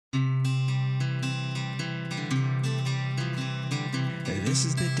This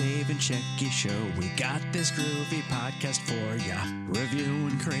is the Dave and Shecky Show. We got this groovy podcast for ya.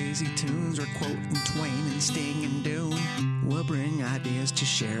 Reviewing crazy tunes or quoting Twain and Sting and Dune. We'll bring ideas to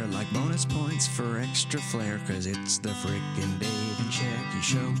share like bonus points for extra flair, cause it's the frickin' Dave and Shecky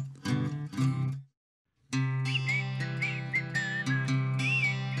Show.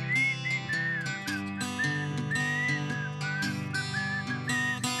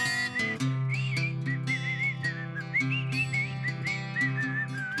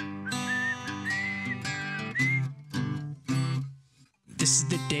 This is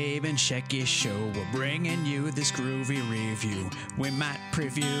the Dave and Shecky Show. We're bringing you this groovy review. We might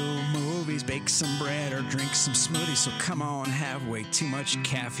preview movies, bake some bread, or drink some smoothies. So come on, have way too much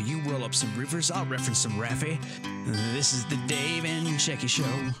caffeine. You roll up some rivers, I'll reference some Raffy. This is the Dave and Shecky Show.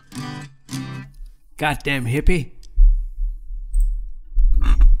 Goddamn hippie.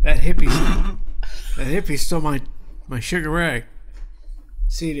 That hippie stole my Sugar Ray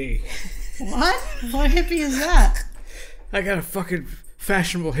CD. What? What hippie is that? I got a fucking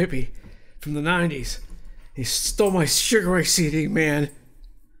fashionable hippie from the 90s. He stole my Sugar Ray CD, man.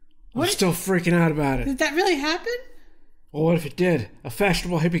 I'm still freaking out about it. Did that really happen? Well, what if it did? A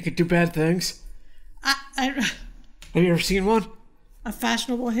fashionable hippie could do bad things. Have you ever seen one? A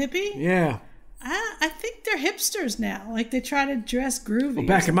fashionable hippie? Yeah. I think they're hipsters now. Like, they try to dress groovy. Well,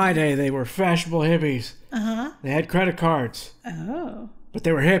 back in my day, they were fashionable hippies. Uh-huh. They had credit cards. Oh. But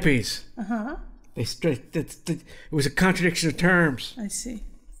they were hippies. Uh-huh. It was a contradiction of terms. I see.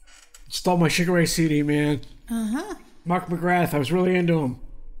 Stole my Sugar Ray CD, man. Uh-huh. Mark McGrath, I was really into him.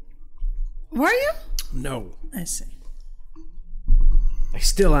 Were you? No. I see. I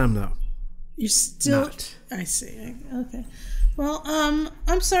still am, though. You're still... Not. I see. Okay. Well,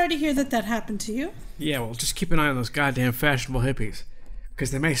 I'm sorry to hear that happened to you. Yeah, well, just keep an eye on those goddamn fashionable hippies.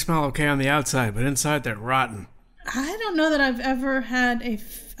 Because they may smell okay on the outside, but inside they're rotten. I don't know that I've ever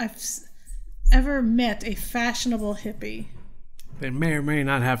ever met a fashionable hippie. They may or may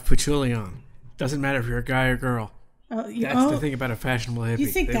not have patchouli on. Doesn't matter if you're a guy or girl. That's the thing about a fashionable hippie. You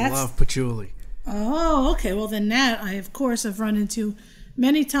think they love patchouli. Oh, okay. Well, then that I, of course, have run into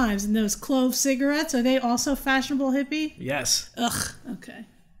many times. And those clove cigarettes, are they also fashionable hippie? Yes. Ugh, okay.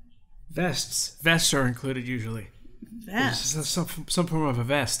 Vests are included usually. Vest? Some form of a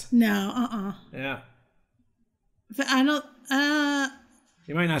vest. No, Yeah. But I don't,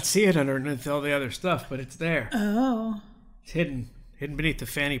 You might not see it underneath all the other stuff, but it's there. Oh. It's hidden beneath the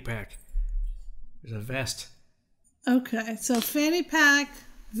fanny pack. There's a vest. Okay, so fanny pack,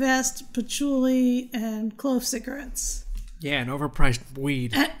 vest, patchouli, and clove cigarettes. Yeah, and overpriced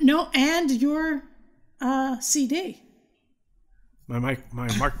weed. And your CD. My Mark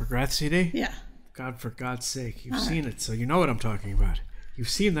McGrath CD? Yeah. God, for God's sake, you've seen it, so you know what I'm talking about. You've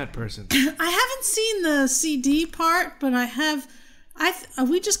seen that person. I haven't seen the CD part, but I have.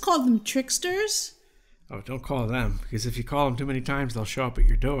 We just called them tricksters. Oh, don't call them, because if you call them too many times, they'll show up at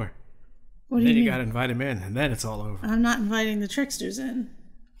your door. What do you mean? Then you gotta invite them in, and then it's all over. I'm not inviting the tricksters in.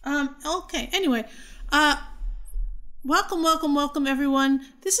 Okay. Anyway, welcome, everyone.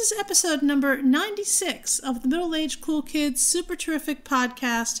 This is episode number 96 of the Middle Aged Cool Kids Super Terrific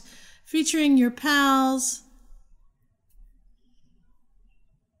Podcast, featuring your pals.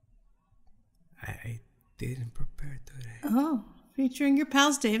 I didn't prepare today. Oh, featuring your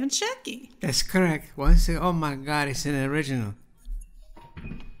pals Dave and Shecky. That's correct. Once oh my God, it's an original.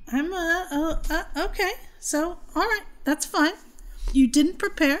 Okay. So, all right, that's fine. You didn't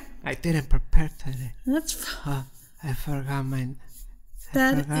prepare. I didn't prepare today. That's fine. I forgot my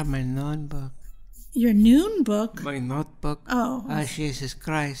notebook. Your noon book? My notebook. Oh. Oh, Jesus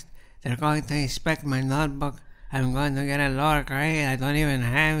Christ. They're going to inspect my notebook. I'm going to get a lower grade. I don't even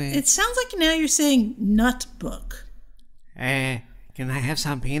have it. It sounds like now you're saying nut book. Hey, can I have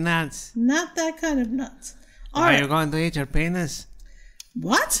some peanuts? Not that kind of nuts. Are you going to eat your penis?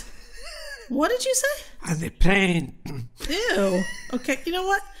 What? What did you say? On the plane. Ew. Okay, you know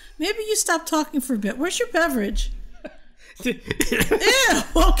what? Maybe you stop talking for a bit. Where's your beverage? Ew.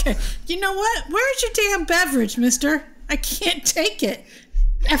 Okay. You know what? Where's your damn beverage, mister? I can't take it.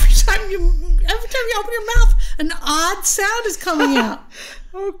 Every time you open your mouth, an odd sound is coming out.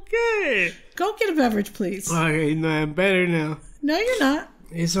 Okay. Go get a beverage, please. Okay, no, I'm better now. No, you're not.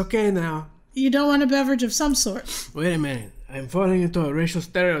 It's okay now. You don't want a beverage of some sort. Wait a minute. I'm falling into a racial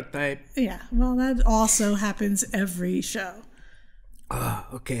stereotype. Yeah, well, that also happens every show. Oh,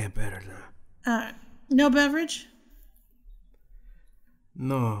 okay, I'm better now. All right. No beverage?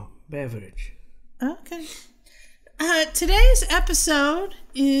 No, beverage. Okay. Today's episode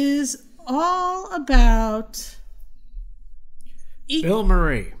is all about... Bill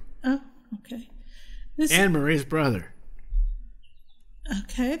Murray. Oh, okay. Anne Marie's brother.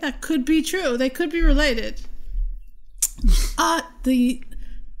 Okay, that could be true. They could be related.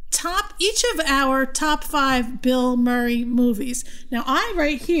 Each of our top 5 Bill Murray movies. Now, I'm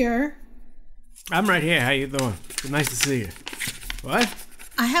right here. How you doing? Nice to see you. What?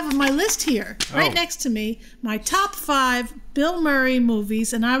 I have my list here, right next to me, my top 5 Bill Murray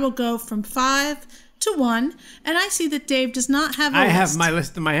movies, and I will go from 5 to 1, and I see that Dave does not have a list. I have my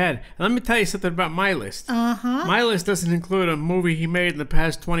list in my head. And let me tell you something about my list. Uh-huh. My list doesn't include a movie he made in the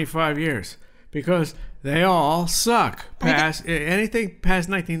past 25 years, because they all suck. Anything past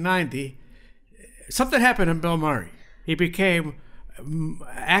 1990, something happened to Bill Murray. He became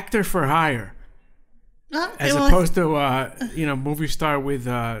actor for hire. As opposed to, movie star with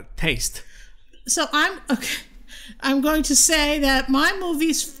taste. So I'm going to say that my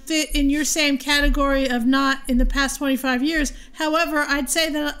movies fit in your same category of not in the past 25 years. However, I'd say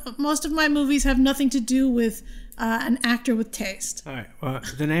that most of my movies have nothing to do with an actor with taste. All right. Well,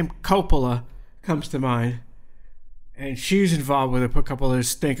 the name Coppola comes to mind, and she's involved with a couple of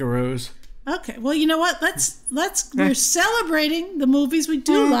those stinkeroos. Okay. Well, you know what? We're celebrating the movies we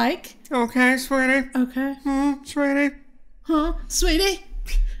do like. Okay, sweetie. Okay. Sweetie. Huh, sweetie?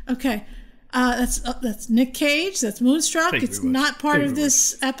 Okay. That's Nick Cage. That's Moonstruck. It's not part of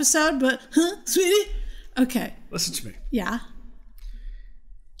this episode, but sweetie? Okay. Listen to me. Yeah.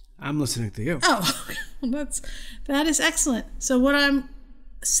 I'm listening to you. Oh, that is excellent. So what I'm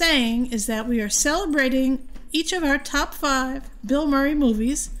saying is that we are celebrating each of our top 5 Bill Murray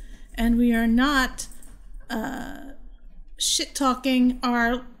movies, and we are not shit-talking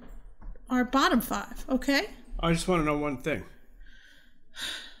our bottom 5, okay? I just want to know one thing.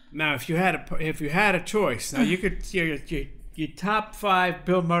 Now, if you had a choice, now you could your top 5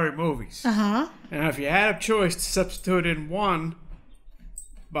 Bill Murray movies. Uh-huh. And if you had a choice to substitute in one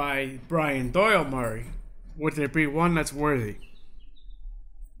by Brian Doyle Murray, would there be one that's worthy?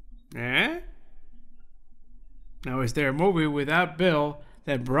 Eh? Now, is there a movie without Bill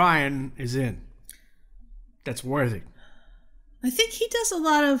that Brian is in that's worthy? I think he does a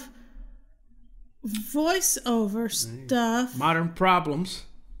lot of voiceover stuff. Modern Problems.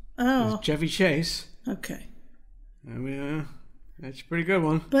 Oh. Chevy Chase. Okay. I mean, that's a pretty good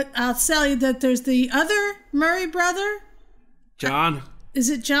one. But I'll tell you that there's the other Murray brother. John. Is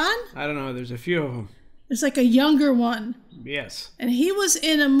it John? I don't know. There's a few of them. There's like a younger one. Yes. And he was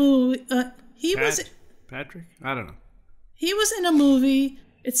in a movie. Patrick? I don't know. He was in a movie.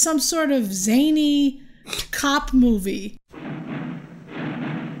 It's some sort of zany cop movie. All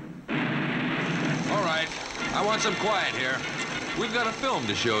right. I want some quiet here. We've got a film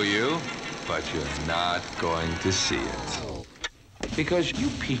to show you, but you're not going to see it. Because you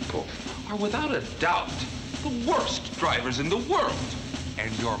people are without a doubt the worst drivers in the world.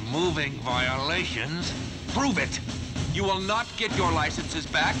 And your moving violations prove it. You will not get your licenses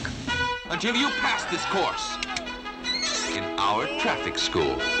back until you pass this course in our traffic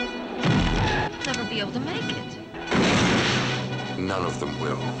school. Never be able to make it. None of them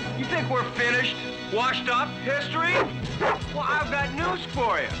will. You think we're finished? Washed up? History? Well, I've got news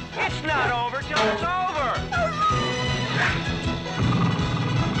for you. It's not over till it's over.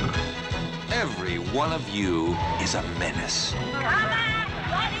 Every one of you is a menace. Come on,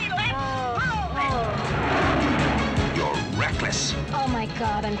 buddy, let's move it. You're reckless. Oh my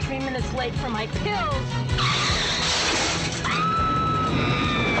God, I'm 3 minutes late for my pills.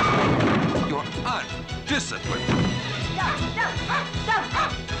 You're undisciplined.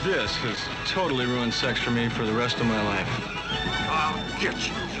 This has totally ruined sex for me for the rest of my life. I'll get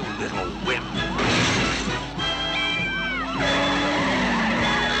you, you little wimp.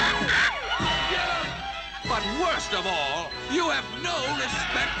 But worst of all, you have no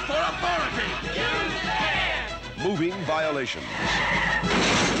respect for authority. Moving violations.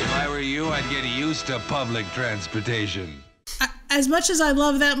 If I were you, I'd get used to public transportation. As much as I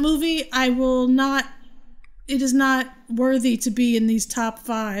love that movie, I will not. It is not worthy to be in these top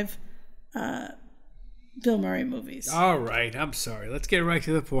 5 Bill Murray movies. All right, I'm sorry. Let's get right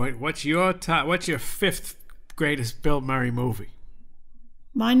to the point. What's your 5th greatest Bill Murray movie?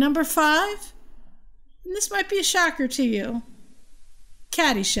 My number 5, and this might be a shocker to you,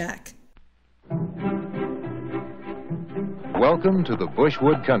 Caddyshack. Welcome to the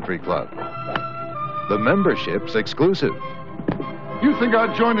Bushwood Country Club. The membership's exclusive. You think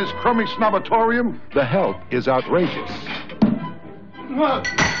I'd join this crummy snobatorium? The help is outrageous. What?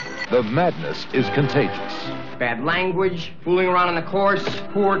 The madness is contagious. Bad language, fooling around on the course,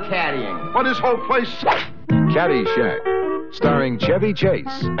 poor caddying. What, this whole place? Caddyshack, starring Chevy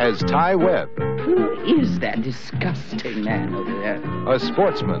Chase as Ty Webb, Who is that disgusting man over there? a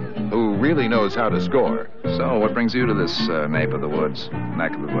sportsman who really knows how to score. So, what brings you to this nape of the woods,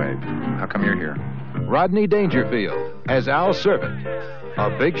 neck of the wave? How come you're here? Rodney Dangerfield as Al Servant, a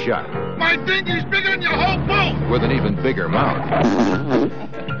big shot My dinghy's bigger than your whole boat! with an even bigger mouth.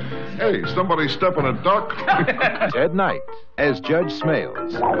 Hey, somebody step on a duck? Ted Knight as Judge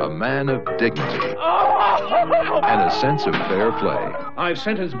Smales, a man of dignity and a sense of fair play. I've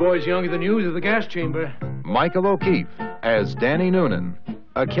sentenced boys younger than you to the gas chamber. Michael O'Keefe as Danny Noonan,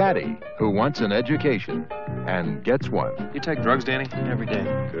 a caddy who wants an education and gets one. You take drugs, Danny? Every day.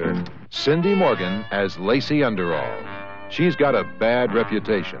 Good. Cindy Morgan as Lacey Underall. She's got a bad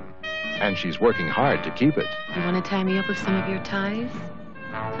reputation, and she's working hard to keep it. You want to tie me up with some of your ties?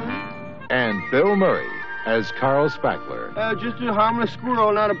 And Bill Murray as Carl Spackler. Just a harmless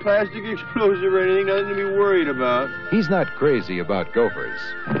squirrel, not a plastic explosive or anything, nothing to be worried about. He's not crazy about gophers,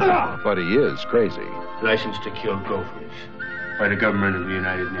 but he is crazy. License to kill gophers by the government of the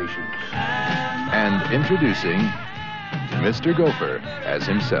United Nations. And introducing Mr. Gopher as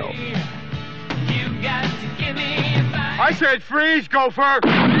himself. I said freeze, gopher!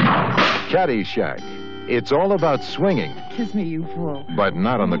 Caddyshack. It's all about swinging, Kiss me, you fool. but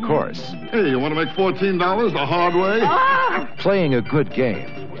not on the course. Hey, you want to make $14 the hard way? Playing a good game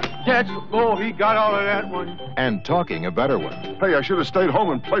He got all of that one. and talking a better one. Hey, I should have stayed home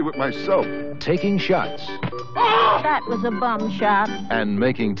and played with myself. Taking shots That was a bum shot. and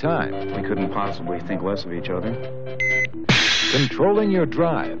making time. We couldn't possibly think less of each other. Controlling your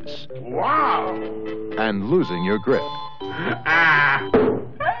drives Wow! and losing your grip.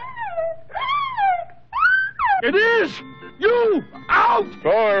 It is! You! Out!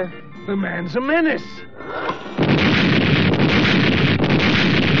 Score! The man's a menace.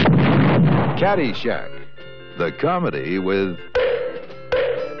 Caddyshack, the comedy with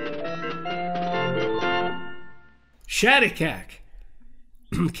Shattycack.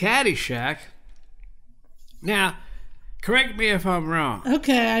 Caddyshack. Now, correct me if I'm wrong.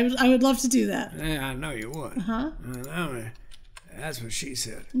 Okay, I would love to do that. Yeah, I know you would. Uh-huh. That's what she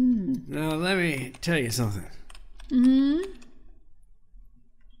said. Now, let me tell you something.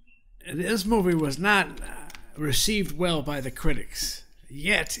 This movie was not received well by the critics,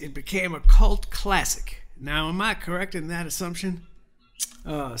 yet it became a cult classic. Now, am I correct in that assumption?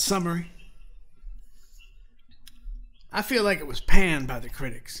 Summary. I feel like it was panned by the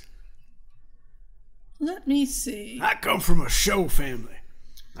critics. Let me see. I come from a show family.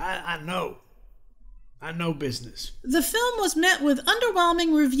 I know business. The film was met with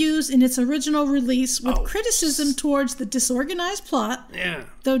underwhelming reviews in its original release, with criticism towards the disorganized plot, Yeah.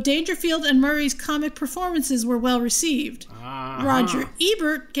 though Dangerfield and Murray's comic performances were well received. Roger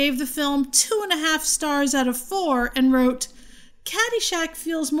Ebert gave the film 2.5 stars out of 4 and wrote, Caddyshack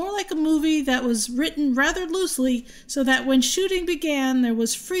feels more like a movie that was written rather loosely so that when shooting began there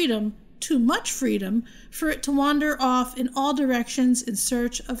was freedom, too much freedom, for it to wander off in all directions in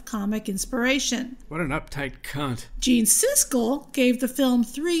search of comic inspiration. What an uptight cunt. Gene Siskel gave the film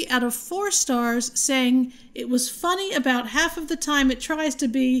 3 out of 4 stars, saying it was funny about half of the time it tries to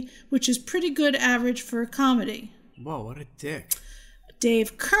be, which is pretty good average for a comedy. Whoa, what a dick.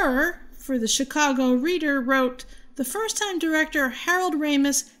 Dave Kerr, for the Chicago Reader, wrote, the first-time director Harold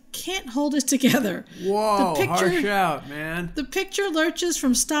Ramis can't hold it together. Whoa, harsh out, man. The picture lurches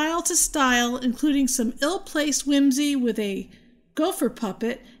from style to style, including some ill-placed whimsy with a gopher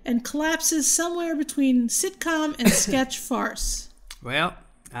puppet, and collapses somewhere between sitcom and sketch farce. Well,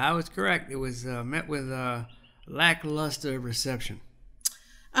 I was correct. It was met with a lackluster reception.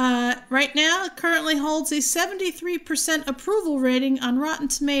 Right now, it currently holds a 73% approval rating on Rotten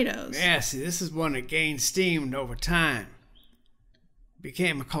Tomatoes. Yeah, see, this is one that gained steam over time.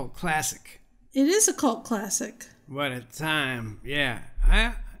 Became a cult classic. It is a cult classic. But at the time, yeah.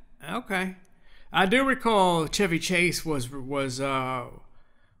 Okay. I do recall Chevy Chase was well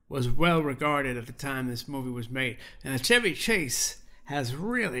regarded at the time this movie was made. And Chevy Chase has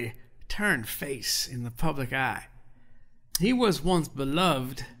really turned face in the public eye. He was once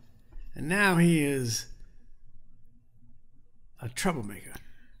beloved, and now he is a troublemaker.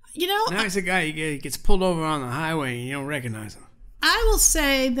 You know, now he's a guy he gets pulled over on the highway and you don't recognize him. I will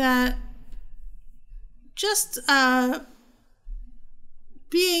say that just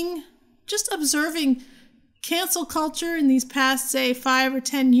observing cancel culture in these past, say, 5 or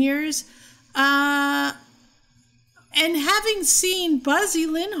 10 years, and having seen Buzzy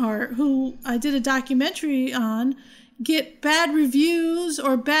Linhart, who I did a documentary on, get bad reviews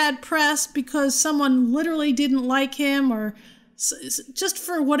or bad press because someone literally didn't like him or just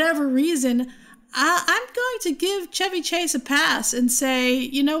for whatever reason, I'm going to give Chevy Chase a pass and say,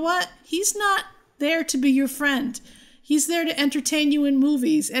 you know what? He's not there to be your friend. He's there to entertain you in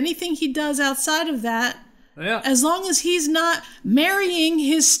movies. Anything he does outside of that, as long as he's not marrying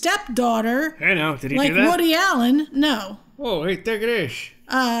his stepdaughter, I know. Did he like do that? Woody Allen, no. Oh, hey, take it.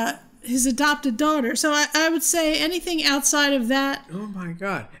 His adopted daughter. So I would say anything outside of that. Oh my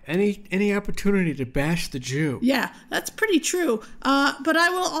God! Any opportunity to bash the Jew? Yeah, that's pretty true. But I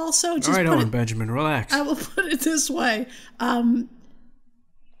will also just all right, Owen Benjamin, relax. I will put it this way. I'm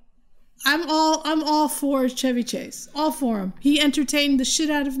all for Chevy Chase. All for him. He entertained the shit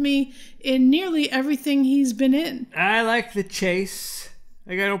out of me in nearly everything he's been in. I like the Chase.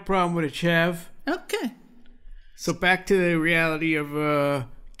 I got no problem with a Chev. Okay. So back to the reality of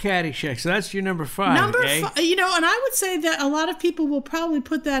Caddyshack. So that's your number 5. Number 5. You know, and I would say that a lot of people will probably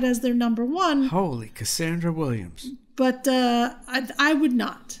put that as their number 1. Holy Cassandra Williams. But I would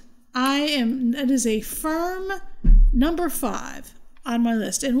not. That is a firm number 5 on my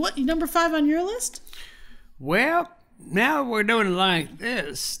list. And what, number 5 on your list? Well, now we're doing it like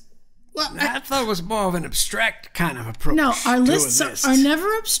this. Well, I thought it was more of an abstract kind of approach. No, our lists are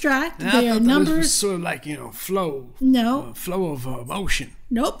never abstract. They are numbers. Was sort of like, flow. No. Flow of emotion.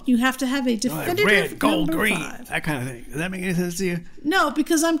 Nope, you have to have a definitive red, gold, number green, 5. That kind of thing. Does that make any sense to you? No,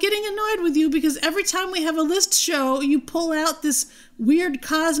 because I'm getting annoyed with you because every time we have a list show, you pull out this weird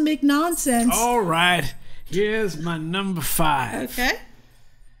cosmic nonsense. All right, here's my number 5. Okay.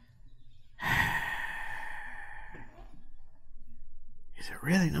 Is it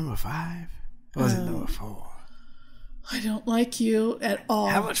really number 5? Or is it number 4? I don't like you at all.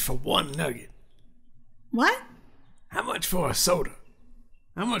 How much for one nugget? What? How much for a soda?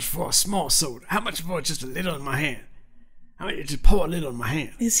 How much for a small soda? How much for just a little in my hand? How much just pour a little in my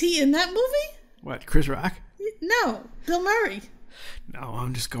hand? Is he in that movie? What, Chris Rock? No, Bill Murray. No,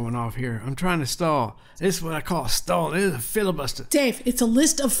 I'm just going off here. I'm trying to stall. This is what I call stalling. This is a filibuster. Dave, it's a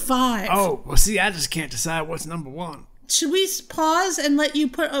list of 5. Oh, well, see, I just can't decide what's number 1. Should we pause and let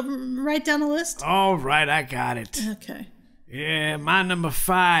you write down a list? All right, I got it. Okay. Yeah, my number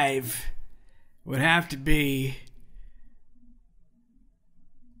 5 would have to be...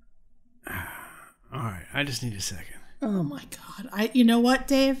 All right, I just need a second. Oh, my God. You know what,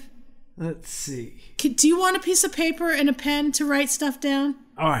 Dave? Let's see. Do you want a piece of paper and a pen to write stuff down?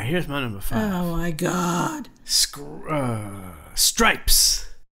 All right, here's my number 5. Oh, my God. Stripes.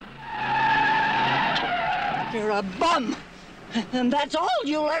 You're a bum. And that's all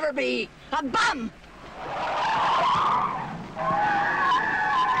you'll ever be. A bum.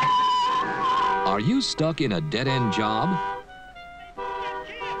 Are you stuck in a dead-end job?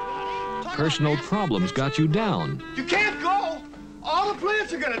 Personal problems got you down. You can't go! All the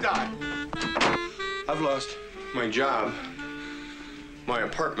plants are gonna die! I've lost my job, my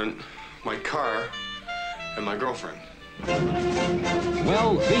apartment, my car, and my girlfriend.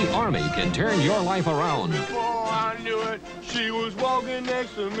 Well, the Army can turn your life around. Oh, I knew it. She was walking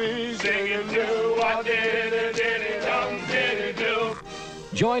next to me, singing, do I did it, did it, do.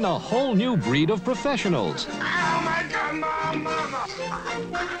 Join a whole new breed of professionals. Oh, my God, mama!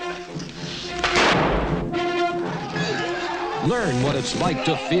 Learn what it's like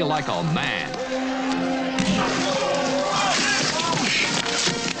to feel like a man.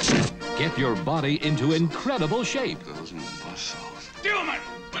 Get your body into incredible shape.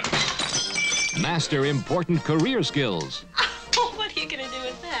 Master important career skills. What are you going to do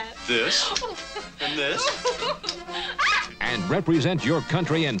with that? This. And this. And represent your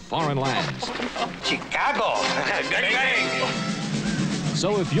country in foreign lands. Chicago. Bang, bang.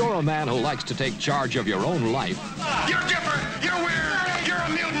 So if you're a man who likes to take charge of your own life... You're different. You're weird. You're a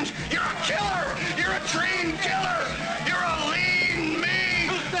mutant. You're a killer. You're a trained killer. You're a lean, mean,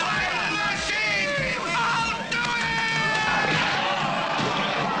 violent machine. I'll do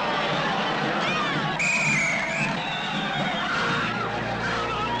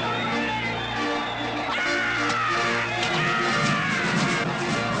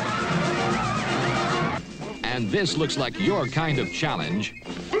And this looks like your kind of challenge.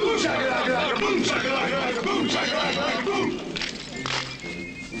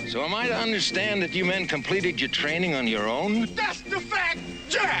 So am I to understand that you men completed your training on your own? That's the fact,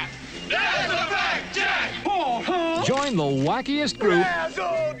 Jack! That's the fact, Jack! Join the wackiest group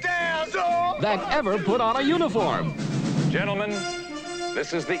Dazzle! that ever put on a uniform. Gentlemen,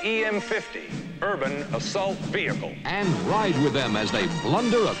 this is the EM-50, Urban Assault Vehicle. And ride with them as they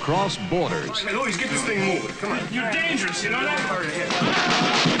blunder across borders. Hey, Louis, get this thing moving. Come on. You're dangerous, you know that? Hard to hit.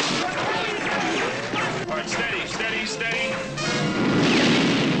 All right, steady, steady, steady.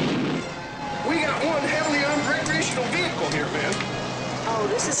 We got one heavily armed recreational vehicle here, man. Oh,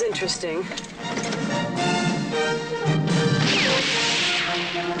 this This is interesting.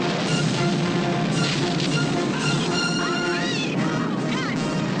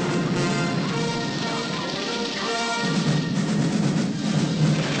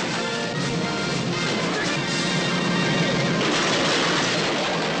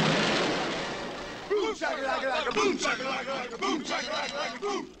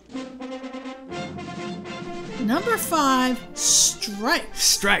 Number 5, Stripes.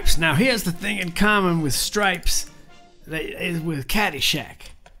 Stripes. Now, here's the thing in common with Stripes with Caddyshack.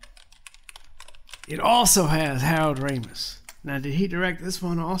 It also has Harold Ramis. Now, did he direct this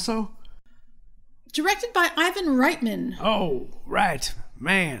one also? Directed by Ivan Reitman. Oh, right.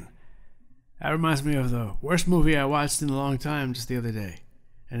 Man. That reminds me of the worst movie I watched in a long time just the other day.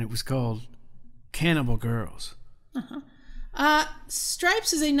 And it was called Cannibal Girls.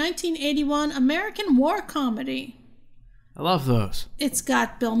 Stripes is a 1981 American war comedy. I love those. It's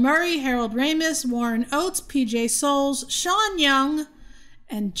got Bill Murray, Harold Ramis, Warren Oates, P.J. Soles, Sean Young,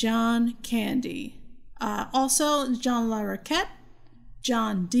 and John Candy. Also, John Larroquette,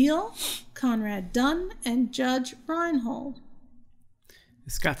 John Deal, Conrad Dunn, and Judge Reinhold.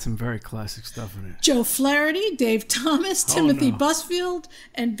 It's got some very classic stuff in it. Joe Flaherty, Dave Thomas, Timothy Busfield,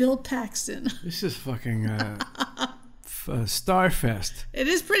 and Bill Paxton. This is fucking Starfest. It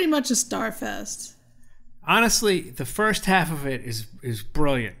is pretty much a Starfest. Honestly, the first half of it is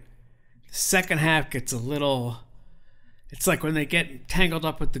brilliant. The second half gets a little... It's like when they get tangled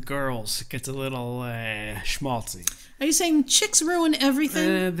up with the girls, it gets a little schmaltzy. Are you saying chicks ruin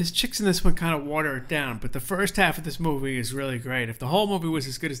everything? The chicks in this one kind of water it down, but the first half of this movie is really great. If the whole movie was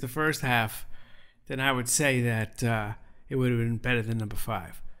as good as the first half, then I would say that it would have been better than number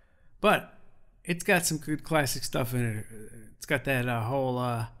 5. But it's got some good classic stuff in it. It's got that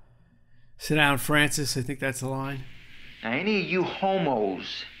whole sit down, Francis. I think that's the line. Now, any of you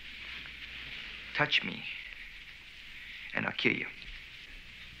homos touch me, and I'll kill you.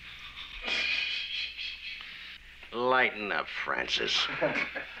 Lighten up, Francis.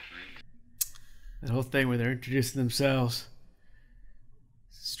 That whole thing where they're introducing themselves.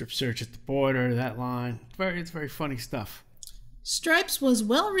 Strip search at the border, that line. It's very funny stuff. Stripes was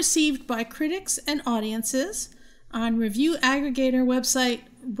well received by critics and audiences. On review aggregator website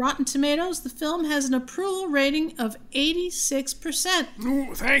Rotten Tomatoes, the film has an approval rating of 86%.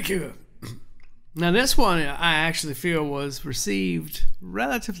 Ooh, thank you. Now, this one I actually feel was received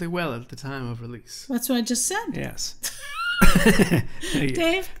relatively well at the time of release. That's what I just said. Yes.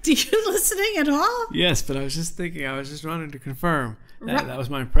 Dave, are you listening at all? Yes, but I was just thinking, I was just wanting to confirm that was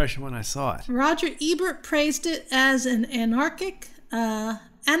my impression when I saw it. Roger Ebert praised it as an anarchic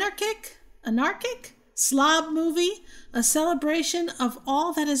slob movie, a celebration of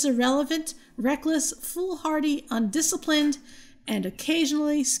all that is irrelevant, reckless, foolhardy, undisciplined, and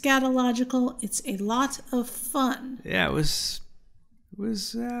occasionally scatological. It's a lot of fun. Yeah, it was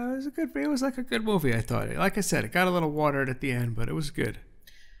a good. It was like a good movie. I thought. Like I said, it got a little watered at the end, but it was good.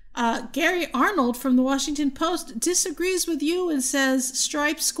 Gary Arnold from the Washington Post disagrees with you and says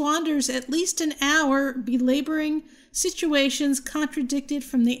Stripes squanders at least an hour belaboring situations contradicted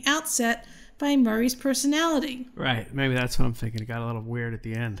from the outset by Murray's personality. Right. Maybe that's what I'm thinking. It got a little weird at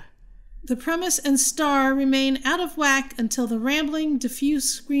the end. The premise and star remain out of whack until the rambling,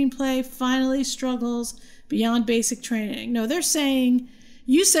 diffuse screenplay finally struggles beyond basic training. No, they're saying,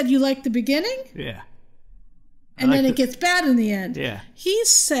 you said you liked the beginning? Yeah. And then it gets bad in the end. Yeah. He's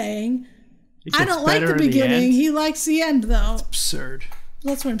saying, I don't like the beginning. He likes the end, though. It's absurd.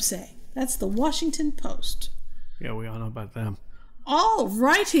 That's what I'm saying. That's the Washington Post. Yeah, we all know about them. All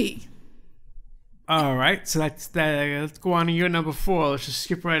righty. All right, so that's that. Let's go on to your number 4. Let's just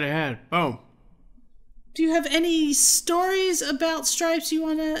skip right ahead. Boom. Do you have any stories about Stripes you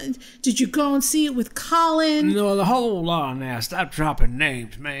want to... Did you go and see it with Colin? No, hold on now. Stop dropping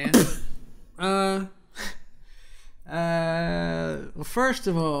names, man. Well, first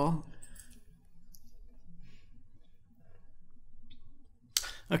of all,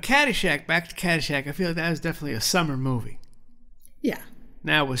 Caddyshack, back to Caddyshack, I feel like that was definitely a summer movie. Yeah.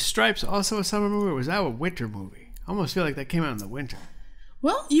 Now, was Stripes also a summer movie, or was that a winter movie? I almost feel like that came out in the winter.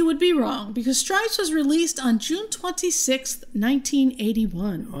 Well, you would be wrong, because Stripes was released on June 26th,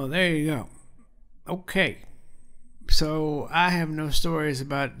 1981. Oh, there you go. Okay. So, I have no stories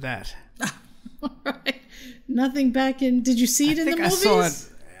about that. All right. Nothing back in... Did you see it in the movies? I saw it...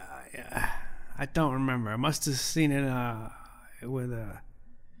 I don't remember. I must have seen it with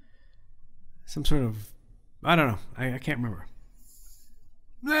some sort of... I don't know. I can't remember.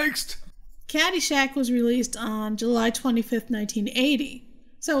 Next. Caddyshack was released on July 25th, 1980.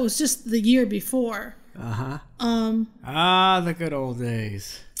 So it was just the year before. The good old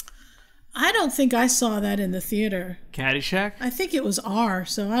days. I don't think I saw that in the theater. Caddyshack? I think it was R,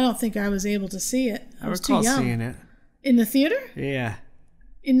 so I don't think I was able to see it. I was too recall young. seeing it. In the theater? Yeah.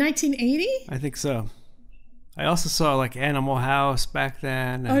 In 1980? I think so. I also saw like Animal House back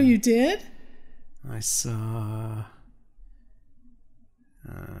then. Oh, you did? I saw...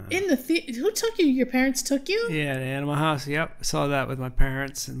 in the theater? Who took you? Your parents took you? Yeah, the Animal House. Yep. I saw that with my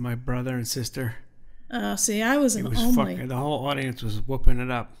parents and my brother and sister. Oh, see, I was It an was only. fucking... The whole audience was whooping it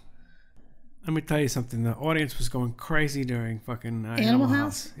up. Let me tell you something. The audience was going crazy during fucking Animal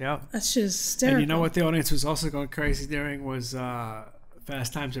House. Yep. That's just hysterical. And you know what the audience was also going crazy during was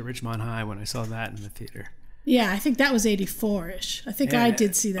Fast Times at Ridgemont High when I saw that in the theater. Yeah, I think that was 84-ish. I think I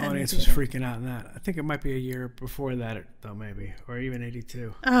did see that. The audience in the was theater. freaking out in that. I think it might be a year before that, though, maybe. Or even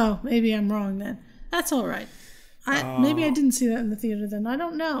 82. Oh, maybe I'm wrong then. That's all right. Maybe I didn't see that in the theater then. I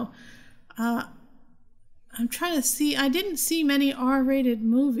don't know. I'm trying to see. I didn't see many R-rated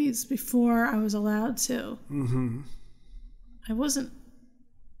movies before I was allowed to. Mm-hmm. I wasn't.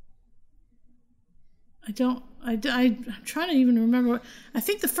 I'm trying to even remember. I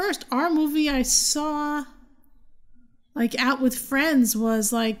think the first R movie I saw, like out with friends,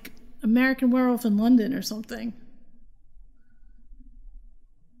 was like American Werewolf in London or something.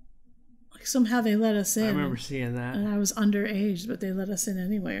 Like somehow they let us in. I remember seeing that. And I was underage, but they let us in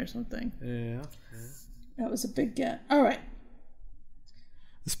anyway or something. Yeah. That was a big get. All right.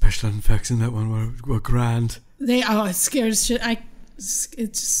 The special effects in that one were grand. It scared shit. It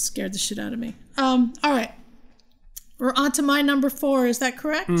just scared the shit out of me. All right. We're on to my number 4. Is that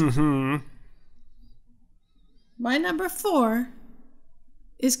correct? Mm-hmm. My number 4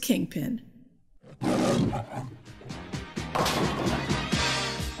 is Kingpin.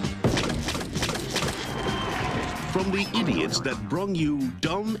 From the idiots that brung you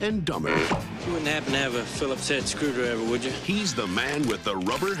Dumb and Dumber. You wouldn't happen to have a Phillips head screwdriver, would you? He's the man with the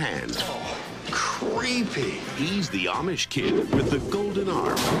rubber hand. Oh, creepy. He's the Amish kid with the golden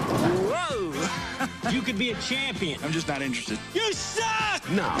arm. Whoa! You could be a champion. I'm just not interested. You suck!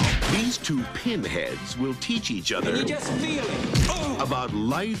 Now, these two pinheads will teach each other And you just feel it. about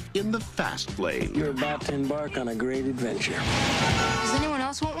life in the fast lane. You're about to embark on a great adventure. Does anyone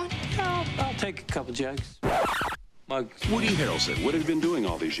else want one? No, I'll take a couple jugs. Mugs. Woody Harrelson. What have you been doing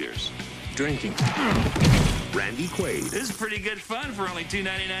all these years? Drinking. Randy Quaid. This is pretty good fun for only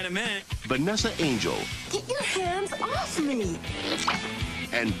 $2.99 a minute. Vanessa Angel. Get your hands off me.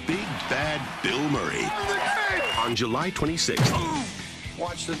 And Big Bad Bill Murray. On July 26th.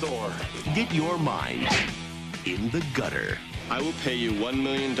 Watch the door. Get your mind in the gutter. I will pay you $1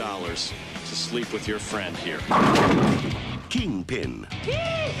 million to sleep with your friend here. Kingpin.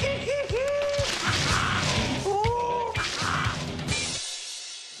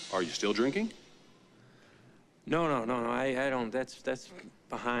 Are you still drinking? No. I don't. That's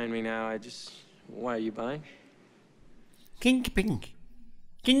behind me now. Why are you buying? Kingpin.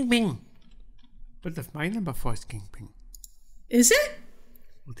 But my number 4 is Kingpin. Is it?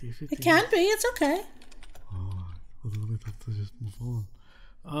 It can be. It's okay.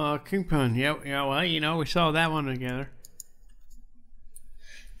 Kingpin. Yeah. Well, we saw that one together.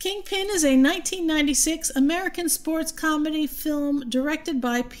 Kingpin is a 1996 American sports comedy film directed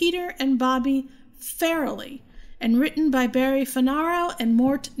by Peter and Bobby Farrelly and written by Barry Fanaro and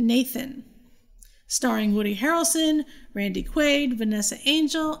Mort Nathan. Starring Woody Harrelson, Randy Quaid, Vanessa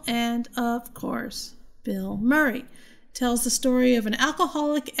Angel, and, of course, Bill Murray. Tells the story of an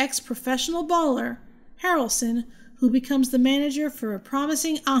alcoholic ex-professional baller, Harrelson, who becomes the manager for a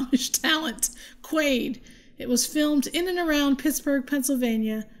promising Amish talent, Quaid. It was filmed in and around Pittsburgh,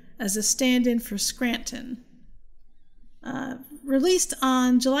 Pennsylvania, as a stand-in for Scranton. Released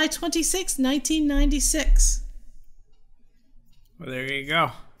on July 26, 1996. Well, there you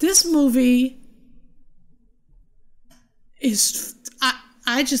go. This movie is...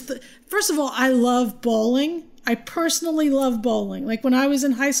 First of all, I love bowling. I personally love bowling. Like, when I was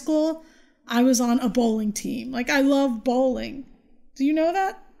in high school, I was on a bowling team. Like, I love bowling. Do you know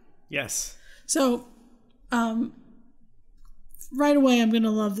that? Yes. So... right away I'm going to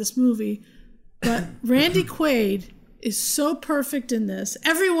love this movie. But Randy Quaid is so perfect in this.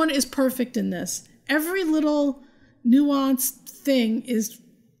 Everyone is perfect in this. Every little nuanced thing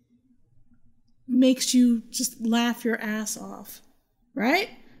makes you just laugh your ass off. Right?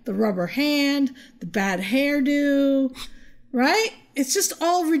 The rubber hand, the bad hairdo, right? It's just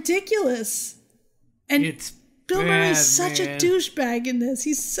all ridiculous. And it's Bill Murray's such a douchebag in this.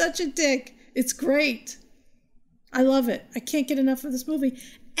 He's such a dick. It's great. I love it. I can't get enough of this movie.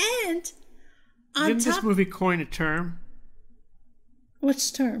 And didn't this movie coin a term?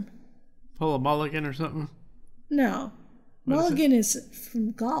 Which term? Pull a mulligan or something? No. What Mulligan is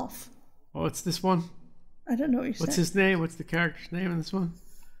from golf. Oh, it's this one? I don't know what you're saying. What's his name? What's the character's name in this one?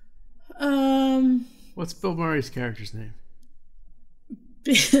 What's Bill Murray's character's name?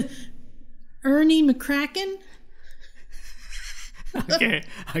 Ernie McCracken? Okay,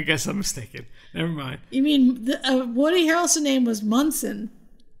 I guess I'm mistaken. Never mind. You mean Woody Harrelson's name was Munson?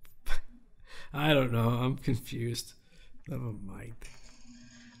 I don't know. I'm confused. Never mind.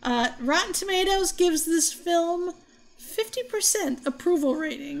 Rotten Tomatoes gives this film 50% approval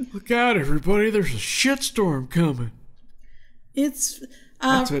rating. Look out, everybody. There's a shitstorm coming. It's...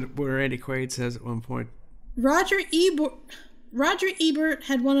 That's what Randy Quaid says at one point. Roger Ebert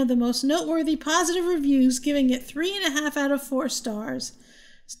had one of the most noteworthy positive reviews, giving it 3.5 out of 4 stars.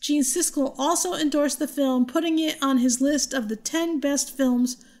 Gene Siskel also endorsed the film, putting it on his list of the 10 best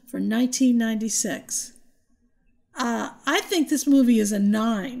films for 1996. I think this movie is a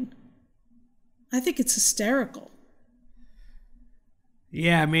 9. I think it's hysterical.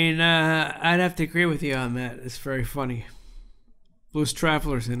 Yeah, I mean, I'd have to agree with you on that. It's very funny. Blues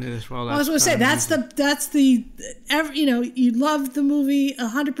Traveler's in it as well. I was going to say you love the movie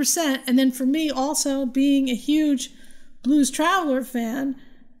 100%, and then for me also being a huge Blues Traveler fan,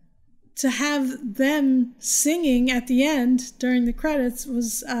 to have them singing at the end during the credits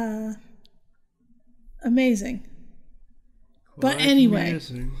was amazing. But anyway,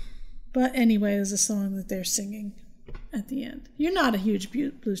 there's a song that they're singing at the end. You're not a huge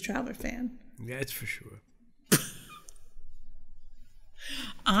Blues Traveler fan. Yeah, that's for sure.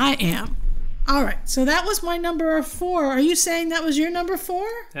 I am. All right, so that was my number 4. Are you saying that was your number 4?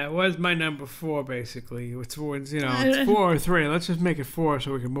 That was my number 4, basically. It's 4 or 3. Let's just make it 4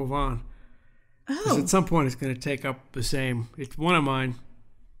 so we can move on. Because at some point it's going to take up the same. It's one of mine.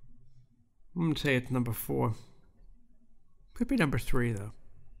 I'm going to say it's number 4. Could be number 3, though.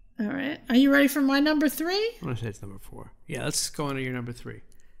 All right. Are you ready for my number 3? I'm going to say it's number 4. Yeah, let's go on to your number 3.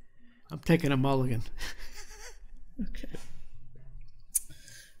 I'm taking a mulligan. Okay.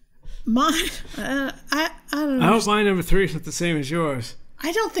 I don't know. I hope my number 3 is not the same as yours.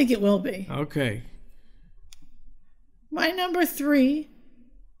 I don't think it will be. Okay. My number 3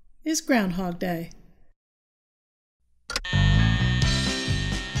 is Groundhog Day.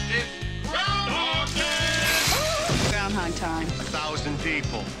 Groundhog Day! Groundhog time. 1,000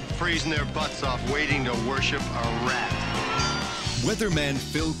 people freezing their butts off waiting to worship a rat. Weatherman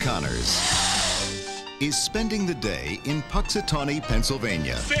Phil Connors is spending the day in Puxatawney,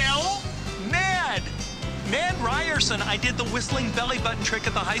 Pennsylvania. Phil? Ned! Ned Ryerson. I did the whistling belly button trick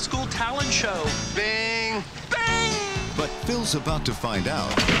at the high school talent show. Bing! Bing! But Phil's about to find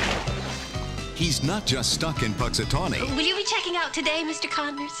out he's not just stuck in Puxatawney. Will you be checking out today, Mr.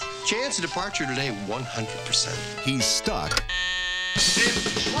 Connors? Chance of departure today, 100%. He's stuck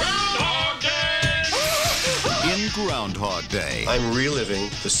Groundhog Day! in Groundhog Day. I'm reliving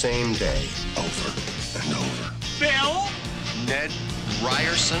the same day over and over. Phil? Ned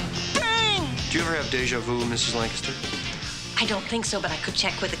Ryerson? Bing! Do you ever have deja vu, Mrs. Lancaster? I don't think so, but I could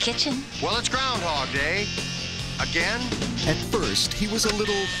check with the kitchen. Well, it's Groundhog Day. Again? At first, he was a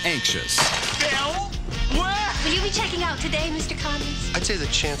little anxious. Phil? What? Will you be checking out today, Mr. Connors? I'd say the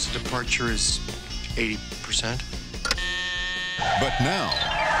chance of departure is 80%. But now,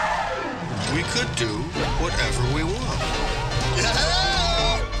 we could do whatever we want.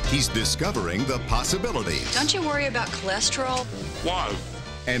 he's discovering the possibilities. Don't you worry about cholesterol? Why?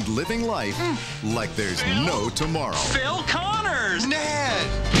 And living life like there's no tomorrow. Phil Connors! Ned!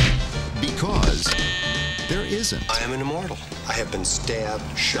 Because there isn't. I am an immortal. I have been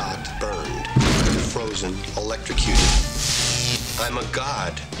stabbed, shot, burned, frozen, electrocuted. I'm a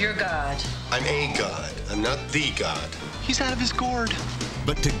god. You're God. I'm a god. I'm not the god. He's out of his gourd.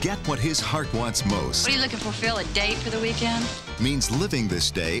 But to get what his heart wants most What are you looking for, Phil? A date for the weekend? means living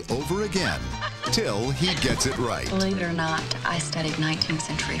this day over again till he gets it right. Believe it or not, I studied 19th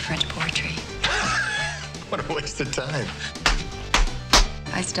century French poetry. What a waste of time.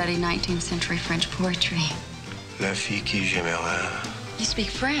 I studied 19th century French poetry. La fille qui j'aimerais. You speak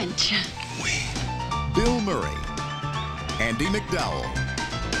French? Oui. Bill Murray, Andy McDowell.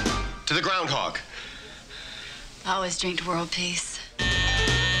 To the groundhog. I always drink to world peace.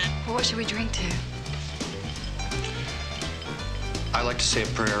 Well, what should we drink to? I like to say a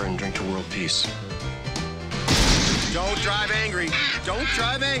prayer and drink to world peace. Don't drive angry. Don't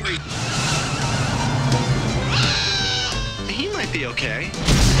drive angry. He might be okay.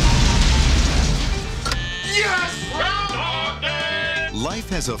 Yes! Groundhog Day! Life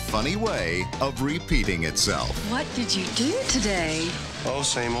has a funny way of repeating itself. What did you do today? Oh,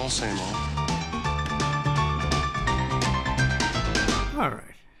 same old, same old. All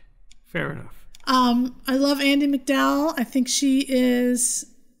right. Fair enough. I love Andie MacDowell. I think she is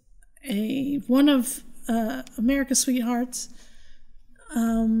one of America's sweethearts.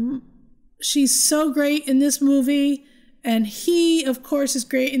 She's so great in this movie, and he, of course, is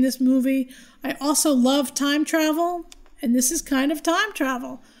great in this movie. I also love time travel, and this is kind of time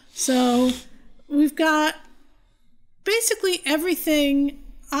travel. So we've got basically everything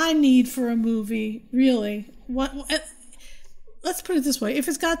I need for a movie, really. Let's put it this way. If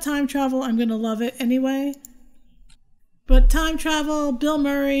it's got time travel, I'm going to love it anyway. But time travel, Bill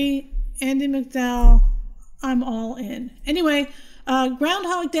Murray, Andie MacDowell, I'm all in. Anyway,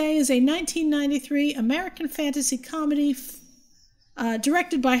 Groundhog Day is a 1993 American fantasy comedy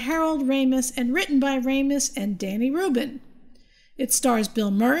directed by Harold Ramis and written by Ramis and Danny Rubin. It stars Bill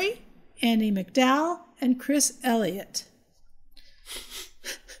Murray, Andie MacDowell, and Chris Elliott.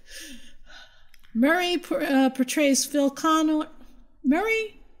 Murray portrays Phil Connors,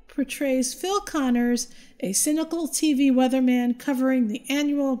 a cynical TV weatherman covering the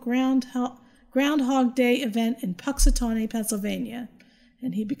annual Groundhog Day event in Puxatawney, Pennsylvania,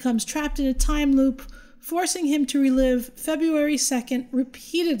 and he becomes trapped in a time loop, forcing him to relive February 2nd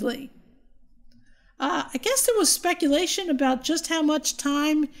repeatedly. I guess there was speculation about just how much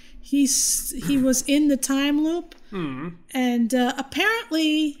time he was in the time loop, and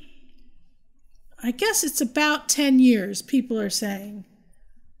apparently, I guess it's about 10 years, people are saying.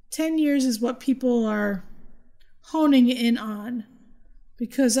 10 years is what people are honing in on,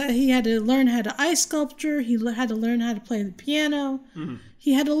 because he had to learn how to ice sculpture, he had to learn how to play the piano,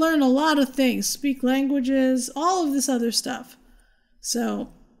 he had to learn a lot of things, speak languages, all of this other stuff.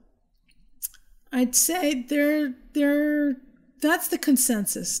 So I'd say that's the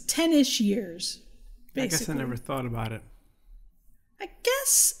consensus, 10-ish years, basically. I guess I never thought about it. I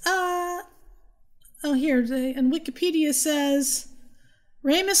guess, and Wikipedia says,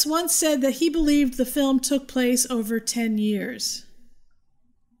 Ramis once said that he believed the film took place over 10 years.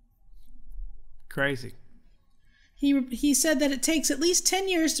 Crazy. He said that it takes at least 10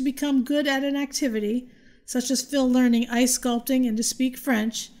 years to become good at an activity, such as Phil learning ice sculpting and to speak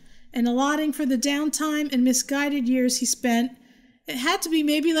French, and allotting for the downtime and misguided years he spent. It had to be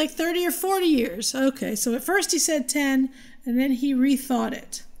maybe like 30 or 40 years. Okay, so at first he said 10, and then he rethought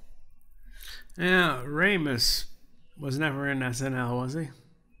it. Yeah, Ramis was never in SNL, was he?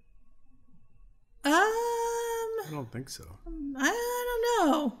 I don't think so.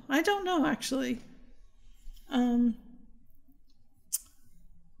 I don't know, actually.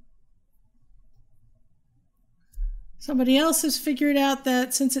 Somebody else has figured out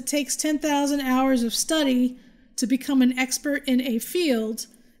that since it takes 10,000 hours of study to become an expert in a field,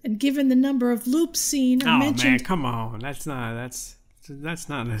 and given the number of loops seen or mentioned... Oh, man, come on. That's not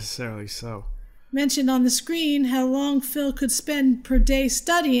necessarily so. Mentioned on the screen how long Phil could spend per day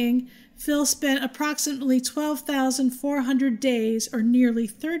studying, Phil spent approximately 12,400 days, or nearly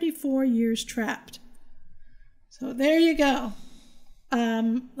 34 years trapped. So there you go.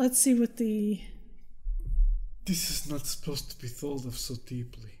 Let's see what the... This is not supposed to be thought of so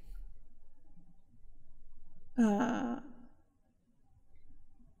deeply.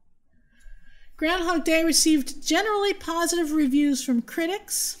 Groundhog Day received generally positive reviews from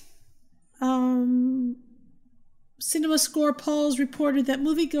critics. Cinema Score polls reported that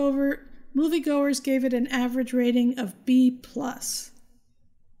moviegoers gave it an average rating of B+.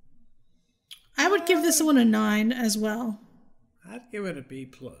 I would give this one a 9 as well. I'd give it a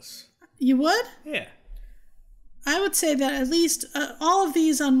B+. You would? Yeah. I would say that at least all of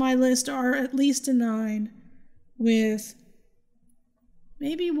these on my list are at least a 9, with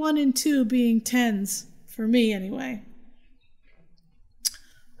maybe 1 and 2 being 10s for me anyway.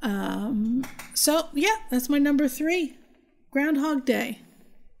 So yeah, that's my number 3, Groundhog Day.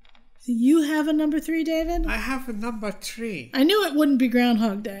 Do you have a number 3, David? I have a number 3. I knew it wouldn't be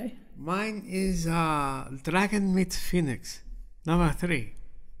Groundhog Day. Mine is Dragon Meat Phoenix, number 3.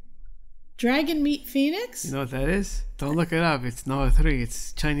 Dragon Meat Phoenix? You know what that is? Don't look it up. It's number 3.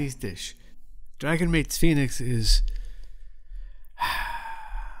 It's a Chinese dish. Dragon Meat Phoenix is...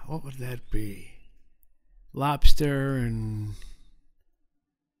 what would that be? Lobster and...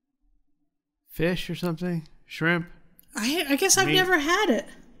 fish or something? Shrimp? I guess I've never had it.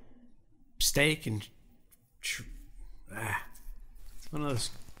 Steak and... it's one of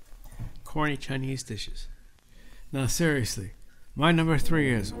those corny Chinese dishes. Now, seriously. My number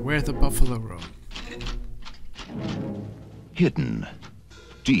 3 is Where the Buffalo Roam. Hidden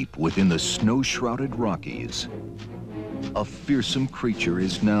deep within the snow-shrouded Rockies, a fearsome creature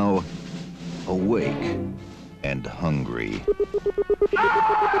is now awake and hungry.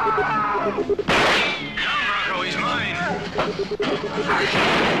 Come, Rocco, he's mine.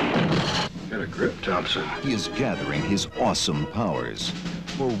 grip, Thompson. He is gathering his awesome powers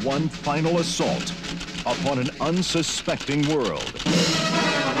for one final assault upon an unsuspecting world.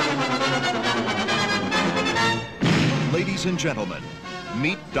 Ladies and gentlemen,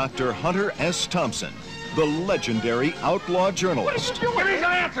 meet Dr. Hunter S. Thompson, the legendary outlaw journalist. Give me the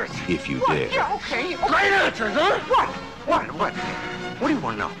answers! If you What? dare. Yeah, okay. Great answers, huh? What? What do you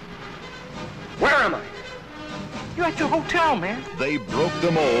want to know? Where am I? You're at your hotel, man. They broke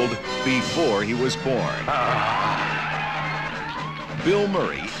the mold before he was born. Bill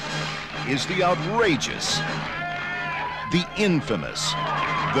Murray is the outrageous, the infamous,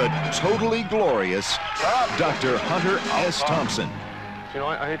 the totally glorious Dr. Hunter S. Thompson. You know,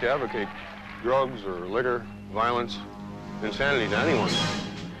 I hate to advocate drugs or liquor, violence, insanity to anyone.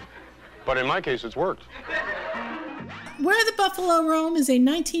 But in my case, it's worked. Where the Buffalo Roam is a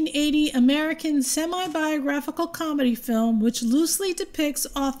 1980 American semi-biographical comedy film which loosely depicts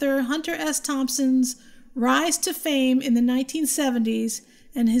author Hunter S. Thompson's rise to fame in the 1970s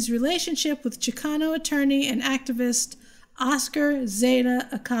and his relationship with Chicano attorney and activist Oscar Zeta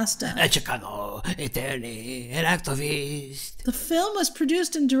Acosta. A Chicano attorney and activist. The film was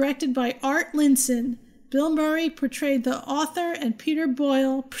produced and directed by Art Linson. Bill Murray portrayed the author and Peter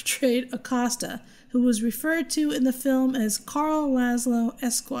Boyle portrayed Acosta, who was referred to in the film as Carl Laszlo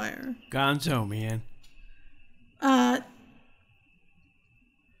Esquire. Gonzo, man.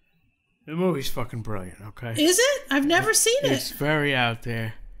 The movie's fucking brilliant, okay? Is it? I've never seen it. It's very out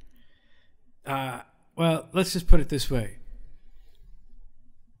there. Well, let's just put it this way.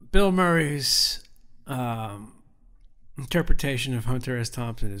 Bill Murray's interpretation of Hunter S.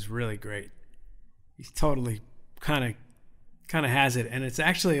 Thompson is really great. He's totally kind of has it, and it's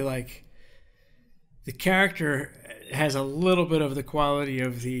actually like the character has a little bit of the quality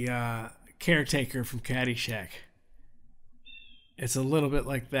of the caretaker from Caddyshack. It's a little bit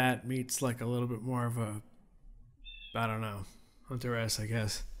like that meets like a little bit more of a, I don't know, Hunter S., I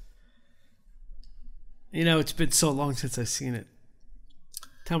guess. You know, it's been so long since I've seen it.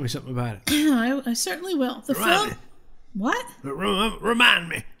 Tell me something about it. I certainly will. The Remind film. me. What? Remind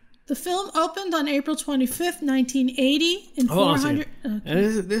me. The film opened on April 25th, 1980 in Hold on a 400. second.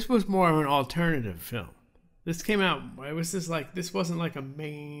 And this was more of an alternative film. This came out. It was just like this wasn't like a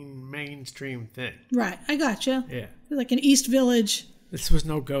mainstream thing. Right, I gotcha. Yeah. Like an East Village. This was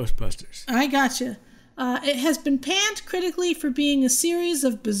no Ghostbusters. I gotcha. It has been panned critically for being a series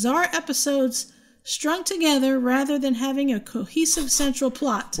of bizarre episodes strung together rather than having a cohesive central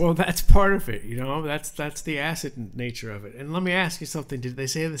plot. Well, that's part of it, you know. That's the acid nature of it. And let me ask you something. Did they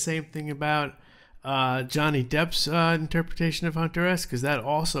say the same thing about Johnny Depp's interpretation of Hunter S? Because that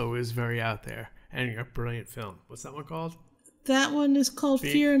also is very out there and a brilliant film. What's that one called? That one is called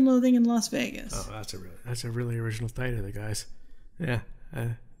Fear and Loathing in Las Vegas. Oh, that's a really original title, the guys. Yeah,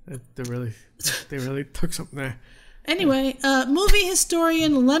 they really took something there. Anyway, movie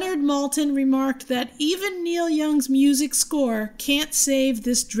historian Leonard Maltin remarked that even Neil Young's music score can't save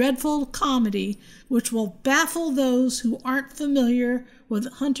this dreadful comedy, which will baffle those who aren't familiar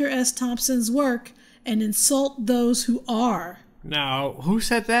with Hunter S. Thompson's work and insult those who are. Now, who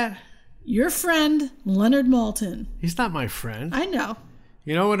said that? Your friend, Leonard Maltin. He's not my friend. I know.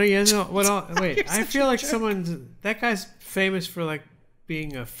 You know what he is? Wait, I feel like that guy's famous for like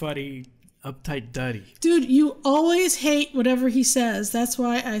being a fuddy, uptight duddy. Dude, you always hate whatever he says. That's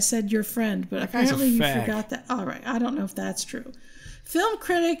why I said your friend, but apparently you forgot that. All right, I don't know if that's true. Film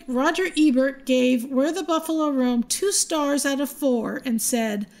critic Roger Ebert gave Where the Buffalo Roam 2 stars out of 4 and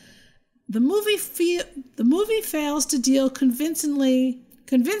said, the movie fails to deal convincingly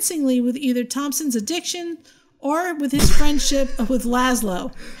with either Thompson's addiction or with his friendship with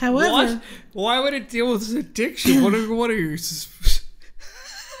Laszlo. However, what? Why would it deal with his addiction? What are you?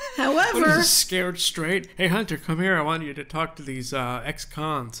 However, what is this, scared straight? Hey Hunter, come here. I want you to talk to these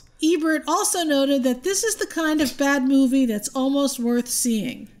ex-cons. Ebert also noted that this is the kind of bad movie that's almost worth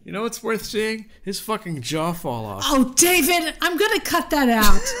seeing. You know what's worth seeing? His fucking jaw fall off. Oh, David, I'm gonna cut that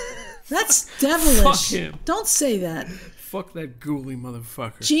out. That's devilish. Fuck him. Don't say that. Fuck that ghouly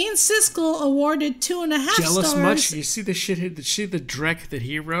motherfucker. Gene Siskel awarded 2.5 stars. Jealous much? You see the shit? See the dreck that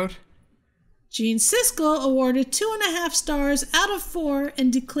he wrote? Gene Siskel awarded 2.5 stars out of 4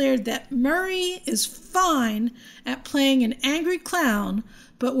 and declared that Murray is fine at playing an angry clown,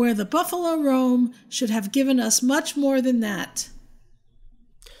 but Where the Buffalo Roam should have given us much more than that.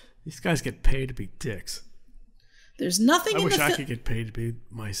 These guys get paid to be dicks. There's nothing I wish I could get paid to be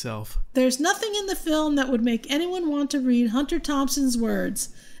myself. There's nothing in the film that would make anyone want to read Hunter Thompson's words,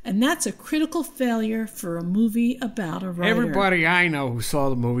 and that's a critical failure for a movie about a writer. Everybody I know who saw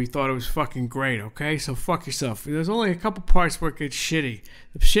the movie thought it was fucking great, okay? So fuck yourself. There's only a couple parts where it gets shitty.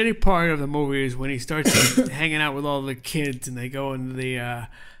 The shitty part of the movie is when he starts hanging out with all the kids and they go into the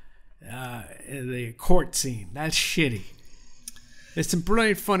court scene. That's shitty. There's some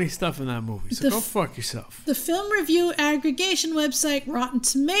brilliant, funny stuff in that movie, so go fuck yourself. The film review aggregation website Rotten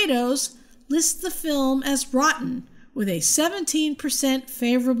Tomatoes lists the film as rotten, with a 17%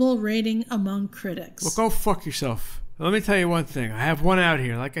 favorable rating among critics. Well, go fuck yourself. Let me tell you one thing. I have one out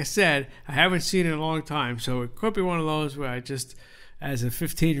here. Like I said, I haven't seen it in a long time, so it could be one of those where I just, as a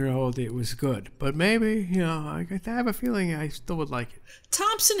 15-year-old, it was good. But maybe, you know, I have a feeling I still would like it.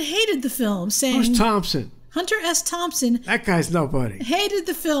 Thompson hated the film, saying... Who's Thompson? Hunter S. Thompson... That guy's nobody. ...hated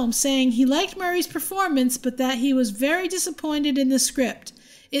the film, saying he liked Murray's performance, but that he was very disappointed in the script.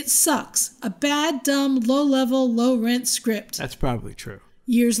 It sucks. A bad, dumb, low-level, low-rent script. That's probably true.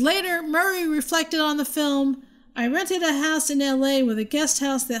 Years later, Murray reflected on the film. I rented a house in L.A. with a guest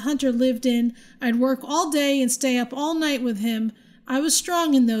house that Hunter lived in. I'd work all day and stay up all night with him. I was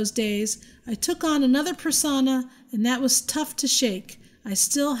strong in those days. I took on another persona, and that was tough to shake. I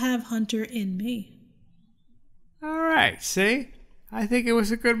still have Hunter in me. All right, see? I think it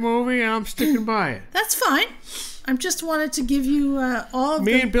was a good movie, and I'm sticking by it. That's fine. I just wanted to give you all of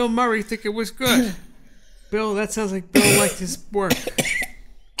Me and Bill Murray think it was good. Bill, that sounds like Bill liked his work.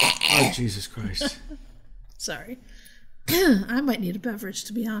 Oh, Jesus Christ. Sorry. I might need a beverage,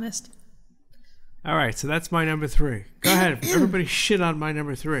 to be honest. All right, so that's my number 3. Go ahead. Everybody shit on my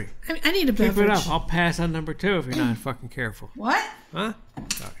number 3. I need a beverage. Keep it up. I'll pass on number 2 if you're not fucking careful. What? Huh?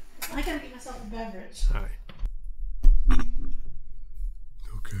 Sorry. I gotta get myself a beverage. All right.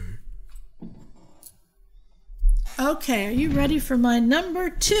 Okay, are you ready for my number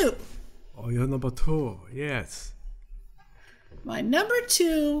 2? Oh, you're number 2. Yes. My number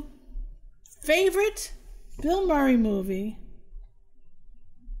 2 favorite Bill Murray movie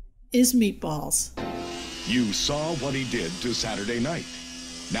is Meatballs. You saw what he did to Saturday Night.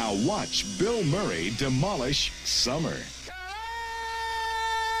 Now watch Bill Murray demolish Summer.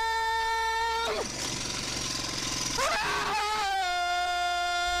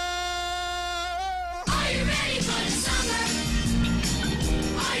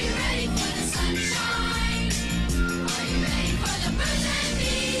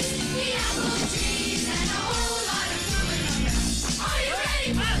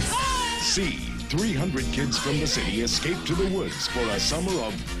 See, 300 kids from the city escape to the woods for a summer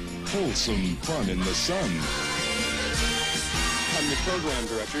of wholesome fun in the sun. I'm the program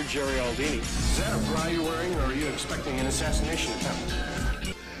director, Jerry Aldini. Is that a bra you're wearing, or are you expecting an assassination attempt?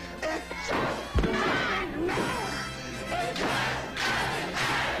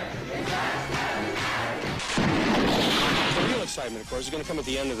 The real excitement, of course, is going to come at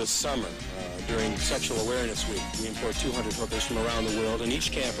the end of the summer. During Sexual Awareness Week, we import 200 hookers from around the world, and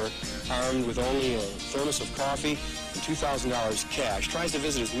each camper, armed with only a thermos of coffee and $2,000 cash, tries to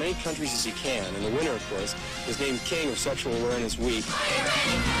visit as many countries as he can. And the winner, of course, is named King of Sexual Awareness Week.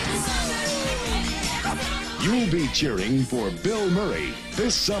 You'll be cheering for Bill Murray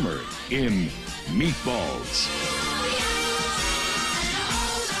this summer in Meatballs.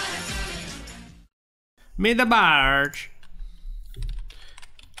 Me the barge.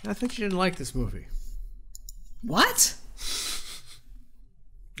 I think you didn't like this movie. What?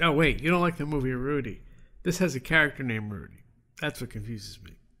 Oh, wait. You don't like the movie Rudy. This has a character named Rudy. That's what confuses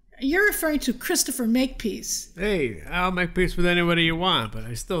me. You're referring to Christopher Makepeace. Hey, I'll make peace with anybody you want, but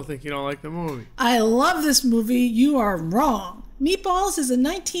I still think you don't like the movie. I love this movie. You are wrong. Meatballs is a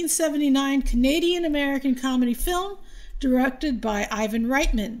 1979 Canadian-American comedy film directed by Ivan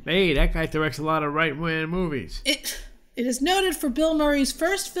Reitman. Hey, that guy directs a lot of right-wing movies. It is noted for Bill Murray's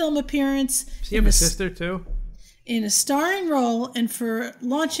first film appearance. Does he have a sister, too? In a starring role, and for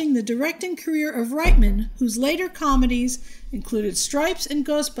launching the directing career of Reitman, whose later comedies included Stripes and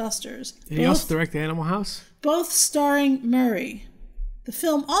Ghostbusters. Did he also direct Animal House? Both starring Murray. The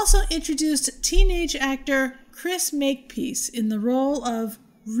film also introduced teenage actor Chris Makepeace in the role of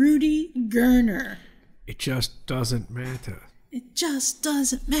Rudy Gurner. It just doesn't matter. It just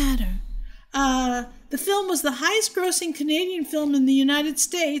doesn't matter. The film was the highest-grossing Canadian film in the United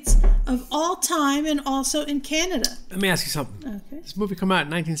States of all time, and also in Canada. Let me ask you something. Okay. This movie come out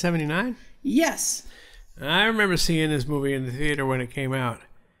in 1979? Yes. I remember seeing this movie in the theater when it came out,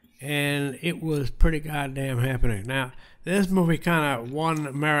 and it was pretty goddamn happening. Now, this movie kind of won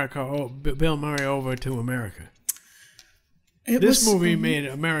Bill Murray over to America. This movie made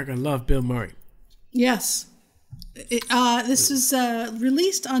America love Bill Murray. Yes. This was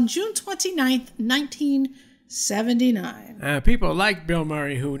released on June 29th, 1979. 1979. People like Bill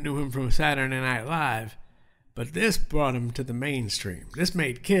Murray who knew him from Saturday Night Live, but this brought him to the mainstream. This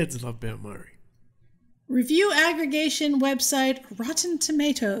made kids love Bill Murray. Review aggregation website Rotten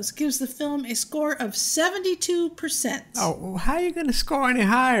Tomatoes gives the film a score of 72%. Oh, well, how are you going to score any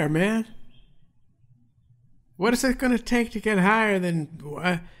higher, man? What is it going to take to get higher than...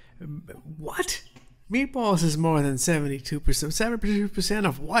 what? Meatballs is more than 72%. 72%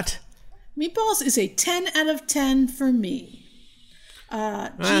 of what? Meatballs is a 10 out of 10 for me.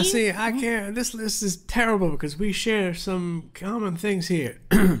 See, I can't... This list is terrible because we share some common things here.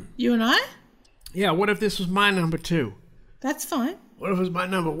 You and I? Yeah, what if this was my number 2? That's fine. What if it was my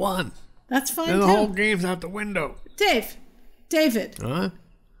number 1? That's fine, then too. the whole game's out the window. David. Huh?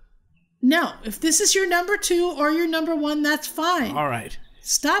 No, if this is your number 2 or your number 1, that's fine. All right.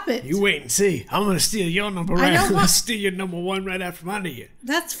 Stop it. You wait and see. I'm going to steal your number right after I steal your number 1 right after under you.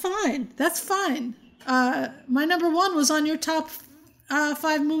 That's fine. That's fine. My number 1 was on your top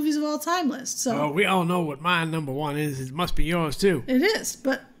 5 movies of all time list. So we all know what my number 1 is. It must be yours, too. It is,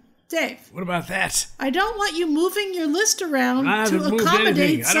 but... Dave. What about that? I don't want you moving your list around I to haven't moved accommodate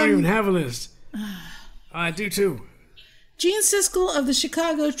anything. I don't even have a list. I do too. Gene Siskel of the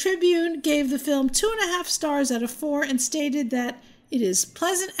Chicago Tribune gave the film 2.5 stars out of 4 and stated that it is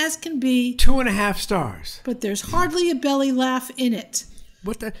pleasant as can be. 2.5 stars. But there's hardly a belly laugh in it.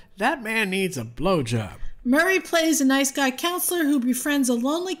 That man needs a blowjob. Murray plays a nice guy counselor who befriends a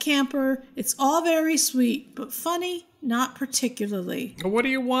lonely camper. It's all very sweet, but funny, not particularly. What do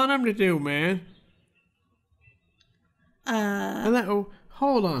you want him to do, man?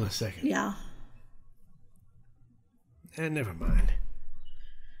 Hold on a second. Yeah. Never mind.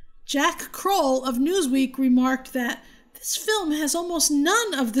 Jack Kroll of Newsweek remarked that this film has almost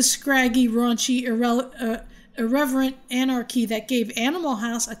none of the scraggy, raunchy, irreverent anarchy that gave Animal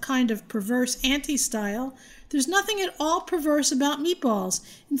House a kind of perverse anti-style. There's nothing at all perverse about Meatballs.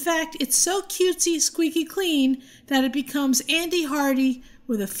 In fact, it's so cutesy, squeaky clean that it becomes Andy Hardy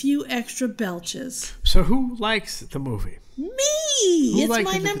with a few extra belches. So who likes the movie? Me! Who It's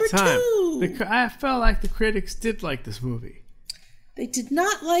my number 2. I felt like the critics did like this movie. They did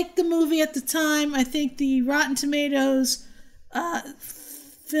not like the movie at the time. I think the Rotten Tomatoes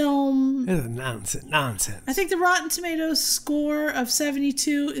film... This is nonsense. I think the Rotten Tomatoes score of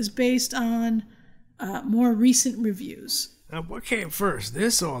 72 is based on more recent reviews. What came first,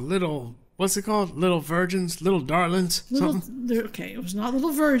 this or Little... What's it called? Little Virgins? Little Darlings? Okay, it was not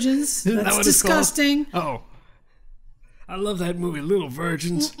Little Virgins. Isn't that That's what it's disgusting. Oh. I love that movie, Little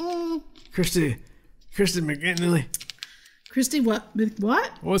Virgins. Christy McGinley. Christy what?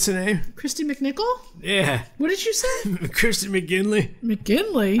 What? What's her name? Christy McNichol? Yeah. What did you say? Christy McGinley.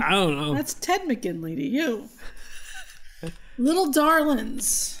 McGinley? I don't know. That's Ted McGinley to you. Little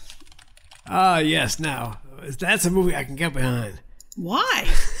Darlings. Yes, now. That's a movie I can get behind. Why?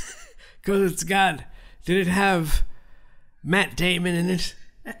 Because it's got... Did it have Matt Damon in it?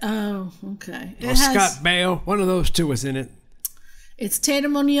 Oh, okay. Or Scott Baio? One of those two was in it. It's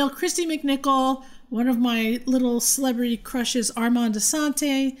Tatum O'Neal, Christy McNichol, one of my little celebrity crushes, Armand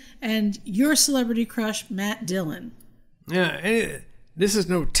Asante, and your celebrity crush, Matt Dillon. Yeah, this is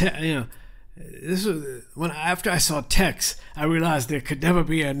no... this was after I saw Tex, I realized there could never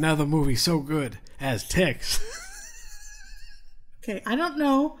be another movie so good as Tex. Okay, I don't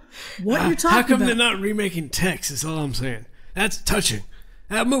know what you're talking about. How come they're not remaking Tex, is all I'm saying. That's touching.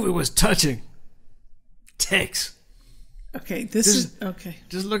 That movie was touching. Tex. Okay, this is... Okay.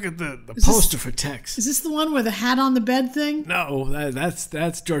 Just look at the poster for Tex. Is this the one with the hat on the bed thing? No,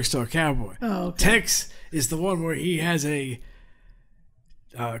 that's Drugstore Cowboy. Oh, okay. Tex is the one where he has a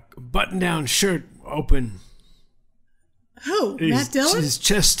button-down shirt open. Who? Matt Dillon? His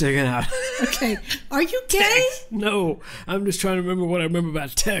chest sticking out. Okay. Are you gay? Tex. No, I'm just trying to remember what I remember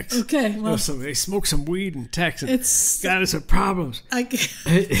about Tex. Okay, well... they smoked some weed in Tex and it's... got us some problems.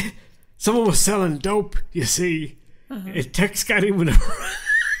 Someone was selling dope, you see. And Tex got him in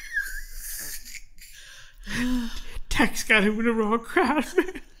Tex got him in the wrong crowd,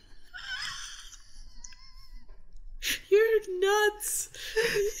 man. You're nuts.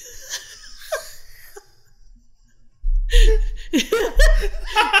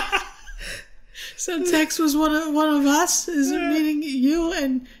 So Tex was one of us, meaning you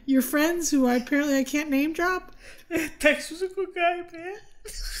and your friends, who I can't name drop. Tex was a good guy, man.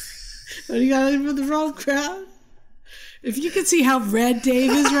 But you got him in the wrong crowd. If you could see how red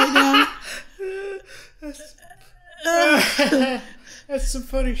Dave is right now. That's some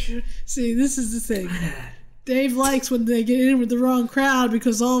funny shit. See, this is the thing. Dave likes when they get in with the wrong crowd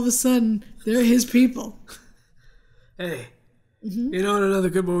because all of a sudden they're his people. Hey, you know what another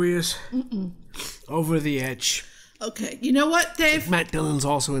good movie is? Over the Edge. Okay, you know what, Dave? Matt Dillon's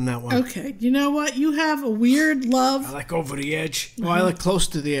also in that one. Okay, you know what? You have a weird love. I like Over the Edge. Oh, I like Close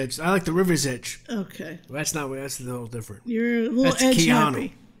to the Edge. I like The River's Edge. Okay. Well, that's a little different. You're a little that's edge Keanu.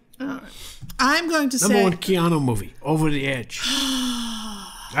 happy. All right. I'm going to Number say... one Keanu movie, Over the Edge.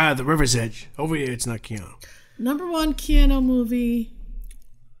 The River's Edge. Over the Edge, not Keanu. Number one Keanu movie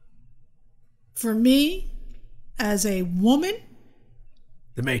for me as a woman...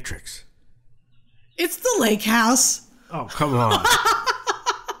 The Matrix. It's The Lake House. Oh, come on.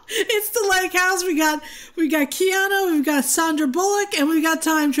 It's The Lake House. We got Keanu, we've got Sandra Bullock, and we got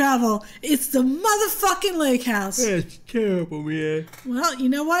time travel. It's the motherfucking Lake House. That's terrible, man. Well, you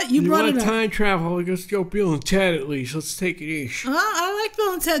know what? You brought it up. Time travel? Let's go Bill and Ted at least. Let's take it easy. I like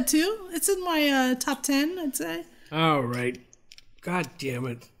Bill and Ted too. It's in my top 10, I'd say. All right. God damn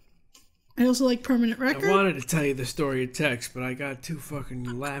it. I also like Permanent Record. I wanted to tell you the story of Tex, but I got too fucking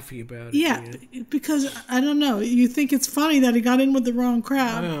laughy about it. Yeah, man. Because, I don't know, you think it's funny that he got in with the wrong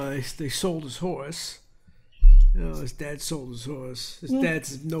crowd. No, they sold his horse. His dad sold his horse. His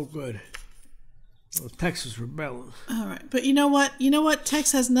dad's no good. Well, Tex was rebelling. All right, but you know what? You know what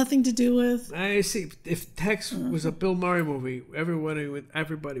Tex has nothing to do with? I see. If Tex was a Bill Murray movie, everybody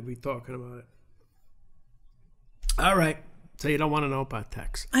would be talking about it. All right. So you don't want to know about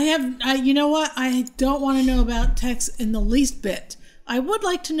Tex? You know what? I don't want to know about Tex in the least bit. I would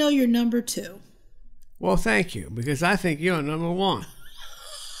like to know your number 2. Well, thank you, because I think you're number 1.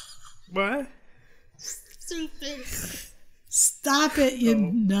 What? Stupid. Stop it, you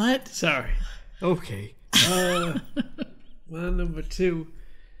nut. Sorry. Okay. My number 2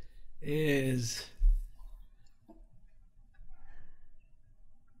 is...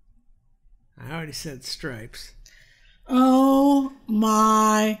 I already said Stripes. Oh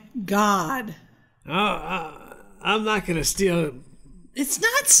my God! I'm not gonna steal. It's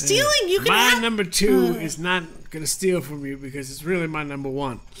not stealing. You can. My number 2 is not gonna steal from you because it's really my number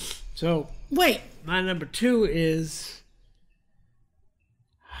 1. So wait. My number 2 is.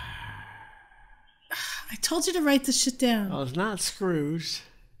 I told you to write this shit down. Well, it's not Scrooge.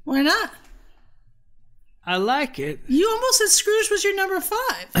 Why not? I like it. You almost said Scrooge was your number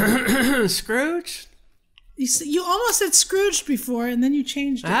 5. Scrooge. You almost said Scrooge before, and then you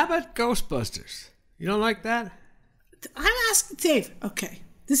changed it. How about Ghostbusters? You don't like that? I'm asking Dave. Okay,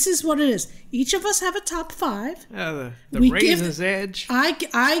 this is what it is. Each of us have a top 5. The Razor's Edge.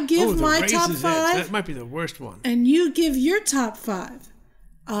 I give my top 5. That might be the worst one. And you give your top 5.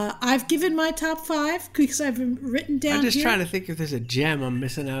 I've given my top 5 because I've written down. I'm just trying to think if there's a gem I'm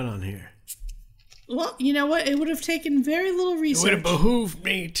missing out on here. Well, you know what? It would have taken very little research. It would have behooved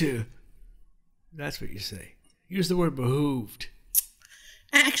me to. That's what you say. Use the word behooved.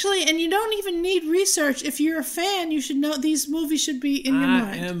 Actually, and you don't even need research. If you're a fan, you should know these movies should be in your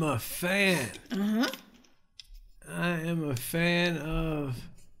mind. I am a fan. Uh-huh. I am a fan of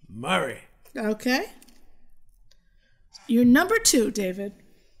Murray. Okay. Your number 2, David.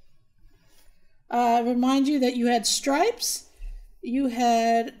 Remind you that you had Stripes, you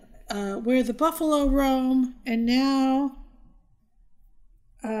had Where the Buffalo Roam, and now...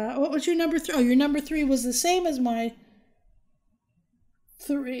 what was your number 3? Oh, your number 3 was the same as my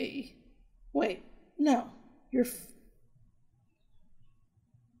 3. Wait, no.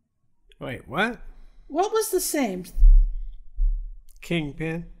 Wait, what? What was the same?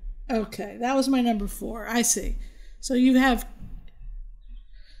 Kingpin. Okay, that was my number 4. I see. So you have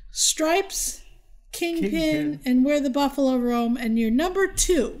Stripes, Kingpin, and Where the Buffalo Roam, and your number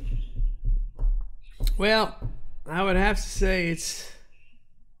 2. Well, I would have to say it's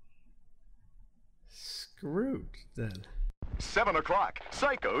Scrooge, then. 7 o'clock,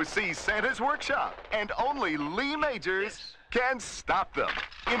 Psycho sees Santa's workshop, and only Lee Majors can stop them.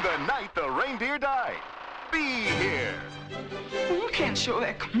 In the night the reindeer died. Be here. You can't show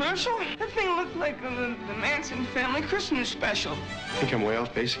that commercial. That thing looked like the Manson family Christmas special. Think I'm way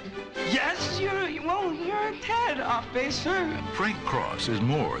off base? Yes, you're a tad off base, sir. Frank Cross is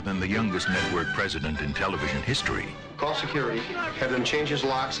more than the youngest network president in television history. Call security, have them change his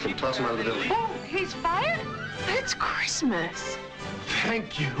locks, and toss him out of the building. Oh, he's fired? It's Christmas.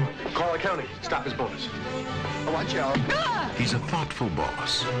 Thank you. Call the county, stop his bonus. Oh, watch out. He's a thoughtful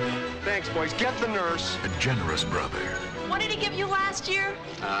boss, Thanks, boys. Get the nurse. a generous brother, What did he give you last year?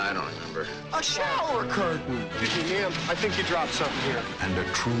 I don't remember. A shower curtain. Ma'am, I think you dropped something here. and a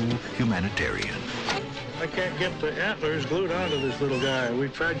true humanitarian. I can't get the antlers glued onto this little guy.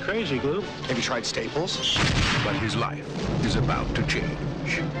 We've tried crazy glue. Have you tried Staples? But his life is about to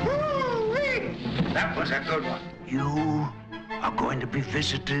change. That was a good one. You are going to be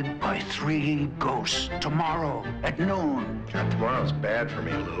visited by 3 ghosts tomorrow at noon. Tomorrow's bad for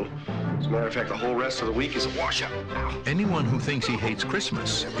me, Lou. As a matter of fact, the whole rest of the week is a washout. Anyone who thinks he hates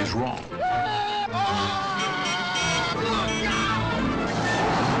Christmas is wrong.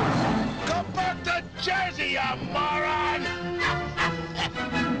 Go back to Jersey, you moron!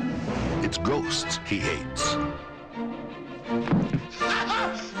 It's ghosts he hates.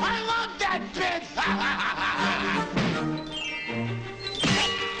 I love that bit!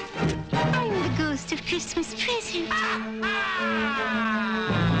 I'm the ghost of Christmas present.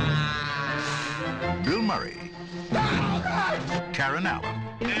 Bill Murray. Karen Allen.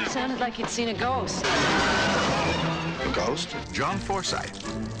 It sounded like you'd seen a ghost. A ghost? John Forsythe.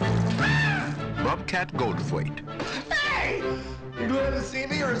 Bobcat Goldthwait. Hey! You glad to see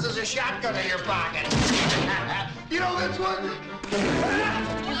me, or is this a shotgun in your pocket? You know this one?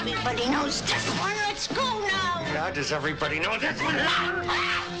 Everybody knows this one. Let's go now. Yeah, does everybody know this one?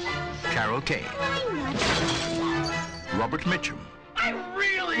 Carol Kane. Robert Mitchum. I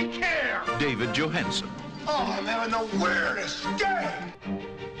really care! David Johansen. Oh, I'm having the weirdest day!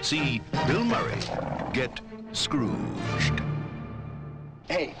 See Bill Murray get Scrooged.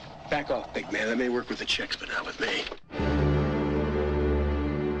 Hey, back off, big man. That may work with the chicks, but not with me.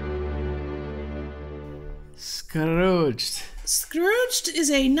 Scrooged. Scrooged is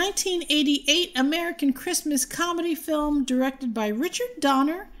a 1988 American Christmas comedy film directed by Richard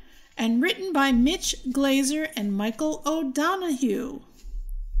Donner and written by Mitch Glazer and Michael O'Donoghue.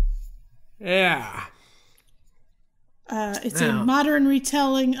 Yeah. It's a modern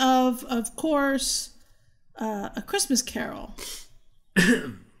retelling of course, A Christmas Carol.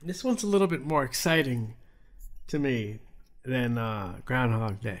 This one's a little bit more exciting to me than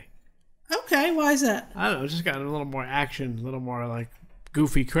Groundhog Day. Okay, why is that? I don't know, just got a little more action, a little more like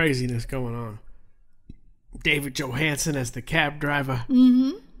goofy craziness going on. David Johansen as the cab driver.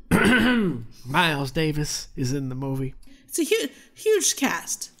 Mm-hmm. Miles Davis is in the movie. It's a huge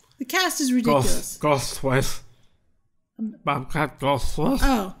cast. The cast is ridiculous. Goldthwait. Bobcat Goldthwait.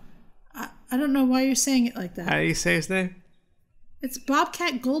 Oh, I don't know why you're saying it like that. How do you say his name? It's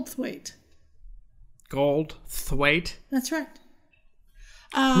Bobcat Goldthwait. Goldthwait? That's right.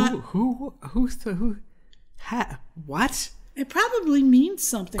 What? It probably means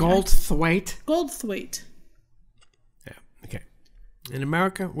something. Goldthwait? Goldthwait. Yeah, okay. In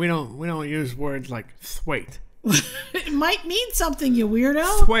America, we don't use words like thwait. It might mean something, you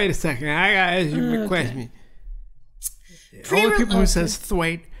weirdo. Wait a second, I gotta ask you a question. The only people who says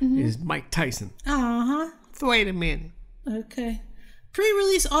thwait is Mike Tyson. Uh-huh. Wait a minute. Okay.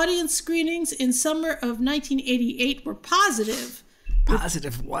 Pre-release audience screenings in summer of 1988 were positive.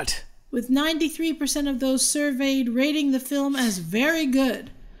 Positive what? With 93% of those surveyed rating the film as very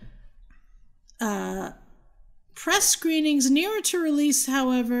good. Press screenings nearer to release,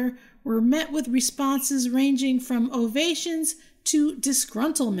 however, were met with responses ranging from ovations to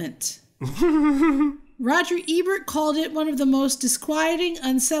disgruntlement. Roger Ebert called it one of the most disquieting,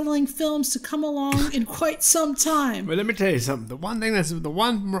 unsettling films to come along in quite some time. But let me tell you something. The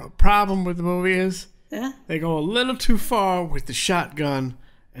one problem with the movie is they go a little too far with the shotgun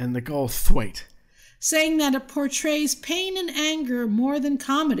and the Goldthwait. Saying that it portrays pain and anger more than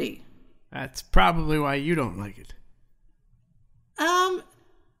comedy. That's probably why you don't like it.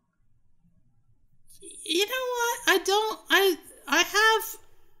 You know what?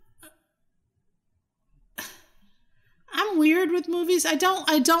 I'm weird with movies. I don't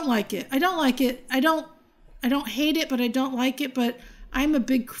like it. I don't like it. I don't hate it, but I don't like it. But I'm a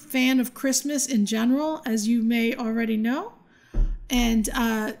big fan of Christmas in general, as you may already know. And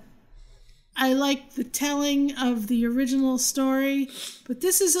I like the telling of the original story, but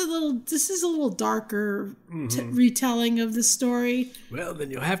this is a little darker retelling of the story. Well,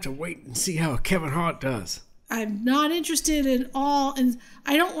 then you'll have to wait and see how Kevin Hart does. I'm not interested in all, and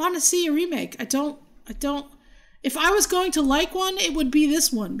I don't want to see a remake. I don't. If I was going to like one, it would be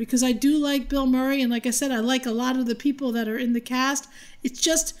this one, because I do like Bill Murray, and like I said, I like a lot of the people that are in the cast. It's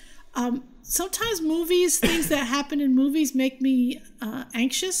just sometimes things that happen in movies make me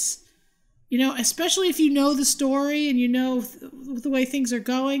anxious. You know, especially if you know the story and you know the way things are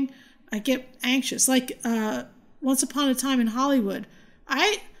going, I get anxious. Like Once Upon a Time in Hollywood,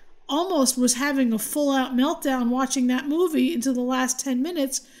 I almost was having a full-out meltdown watching that movie into the last 10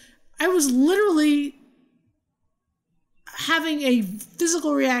 minutes. I was literally having a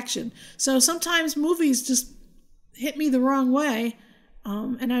physical reaction. So sometimes movies just hit me the wrong way,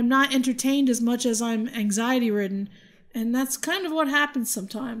 and I'm not entertained as much as I'm anxiety-ridden. And that's kind of what happens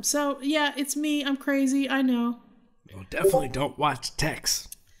sometimes. So, yeah, it's me. I'm crazy. I know. Well, definitely don't watch Tex.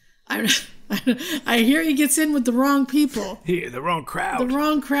 I hear he gets in with the wrong people. The wrong crowd. The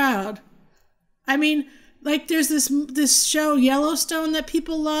wrong crowd. I mean, like there's this show Yellowstone that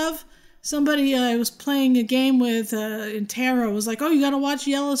people love. Somebody I was playing a game with in Tarot was like, "Oh, you got to watch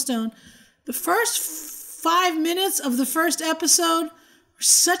Yellowstone." The first 5 minutes of the first episode were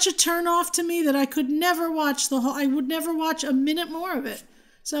such a turn off to me that I could never watch the whole. I would never watch a minute more of it.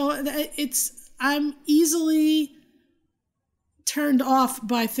 So I'm easily turned off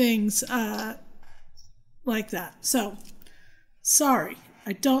by things like that. So sorry,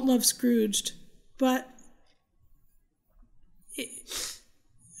 I don't love Scrooged, but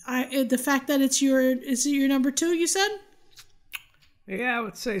the fact that is it your number 2? You said? Yeah, I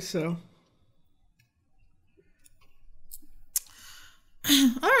would say so.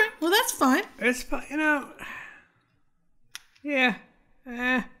 All right, well that's fine. It's yeah.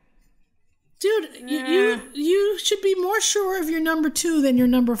 Dude, you should be more sure of your number 2 than your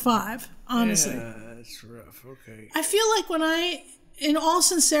number 5, honestly. Yeah, that's rough. Okay. I feel like in all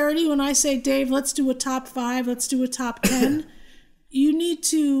sincerity, when I say, Dave, let's do a top 5, let's do a top 10, you need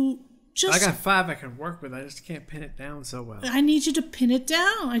to just... I got 5 I can work with. I just can't pin it down so well. I need you to pin it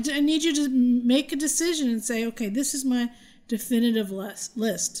down. I need you to make a decision and say, okay, this is my definitive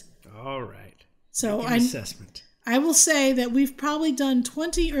list. All right. So assessment. I will say that we've probably done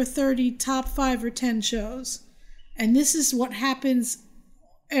 20 or 30 top 5 or 10 shows. And this is what happens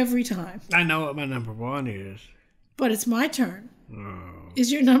every time. I know what my number 1 is. But it's my turn. Oh.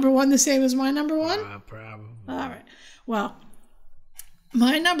 Is your number 1 the same as my number 1? Probably. All right. Well,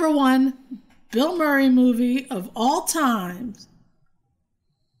 my number 1 Bill Murray movie of all time.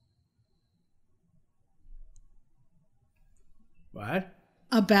 What?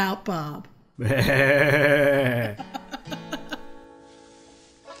 About Bob. There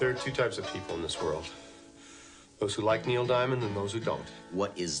are 2 types of people in this world. Those who like Neil Diamond and those who don't.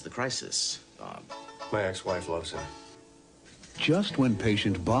 What is the crisis, Bob? My ex-wife loves him. Just when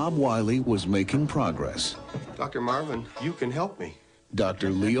patient Bob Wiley was making progress, Dr. Marvin, you can help me.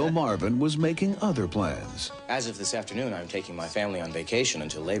 Dr. Leo Marvin was making other plans. As of this afternoon, I'm taking my family on vacation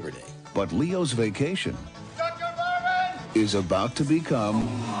until Labor Day. But Leo's vacation is about to become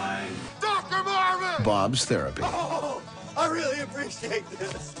Dr. Marvin! Bob's therapy. Oh, I really appreciate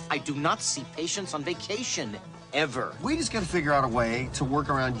this. I do not see patients on vacation, ever. We just gotta figure out a way to work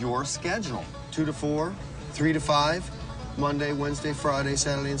around your schedule. 2 to 4, 3 to 5, Monday, Wednesday, Friday,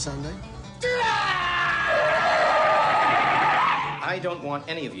 Saturday, and Sunday. I don't want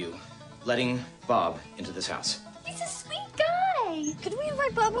any of you letting Bob into this house. He's a sweet guy. Could we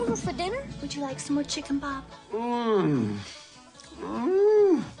invite Bob over for dinner? Would you like some more chicken, Bob?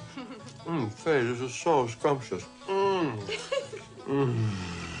 Faye, this is so scrumptious. Will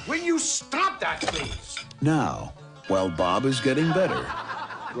you stop that, please? Now, while Bob is getting better,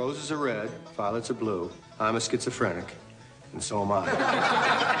 Roses are red, violets are blue. I'm a schizophrenic, and so am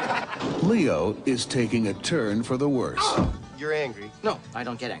I. Leo is taking a turn for the worse. You're angry. No, I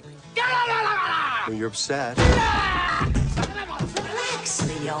don't get angry. When you're upset. Relax,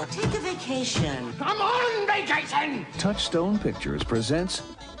 Leo. Take a vacation. I'm on vacation! Touchstone Pictures presents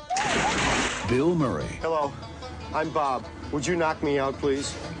Bill Murray. Hello, I'm Bob. Would you knock me out,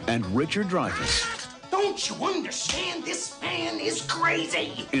 please? And Richard Dreyfuss Don't you understand? This man is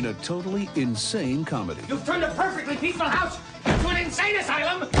crazy! in a totally insane comedy. You've turned a perfectly peaceful house into an insane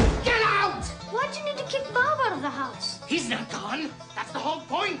asylum! Get out! Why'd you need to kick Bob out of the house? He's not gone. That's the whole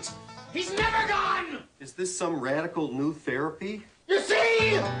point. He's never gone! Is this some radical new therapy? You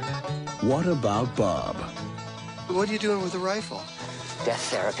see? What about Bob? What are you doing with the rifle? Death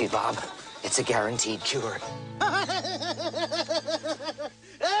therapy, Bob. It's a guaranteed cure.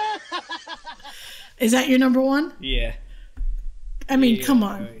 Is that your number 1? Yeah. I mean, come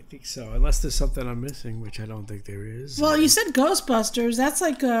on. I think so. Unless there's something I'm missing, which I don't think there is. Well, you said Ghostbusters. That's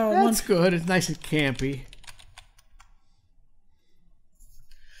like That's good. It's nice and campy.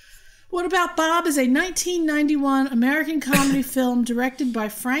 What About Bob is a 1991 American comedy film directed by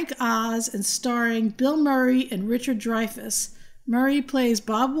Frank Oz and starring Bill Murray and Richard Dreyfuss. Murray plays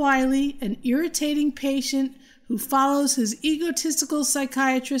Bob Wiley, an irritating patient who follows his egotistical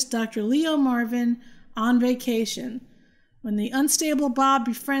psychiatrist, Dr. Leo Marvin, on vacation. When the unstable Bob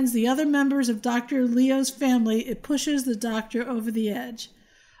befriends the other members of Dr. Leo's family, it pushes the doctor over the edge.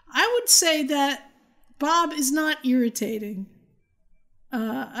 I would say that Bob is not irritating.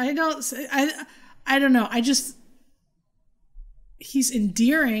 I don't know. He's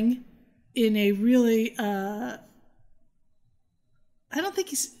endearing in a really, I don't think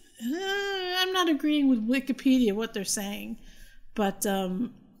he's, I'm not agreeing with Wikipedia, what they're saying, but,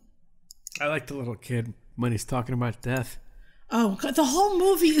 I like the little kid when he's talking about death. Oh, God, the whole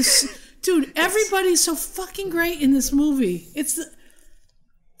movie is... Dude, everybody's so fucking great in this movie. It's...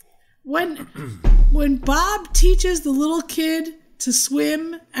 When Bob teaches the little kid to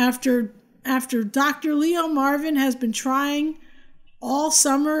swim after Dr. Leo Marvin has been trying all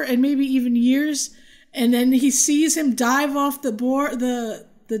summer and maybe even years, and then he sees him dive off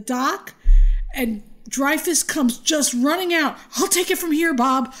the dock, and Dreyfus comes just running out. I'll take it from here,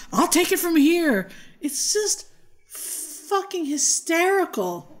 Bob. I'll take it from here. It's just fucking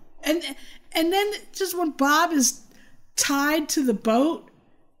hysterical. And then just when Bob is tied to the boat,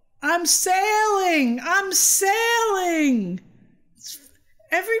 I'm sailing.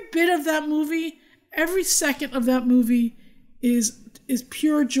 Every bit of that movie, every second of that movie is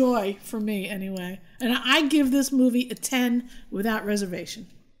pure joy for me anyway. And I give this movie a 10 without reservation.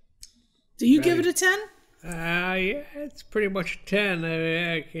 Do you give it a 10? Yeah, it's pretty much a 10.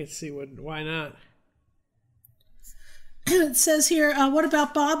 I can't see why not. It says here, what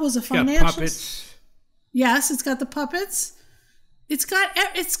about Bob was a It's financial... got puppets. Yes, it's got the puppets. It's got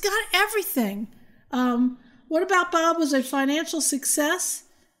everything. What about Bob was a financial success.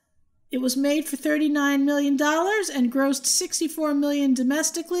 It was made for $39 million and grossed $64 million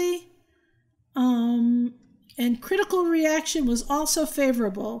domestically. And critical reaction was also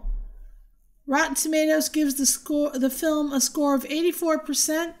favorable. Rotten Tomatoes gives the film a score of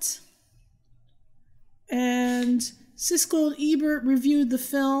 84%. And Siskel and Ebert reviewed the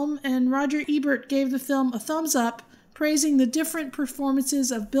film, and Roger Ebert gave the film a thumbs up, praising the different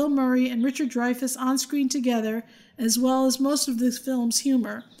performances of Bill Murray and Richard Dreyfuss on screen together, as well as most of this film's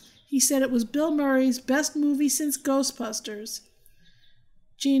humor. He said it was Bill Murray's best movie since Ghostbusters.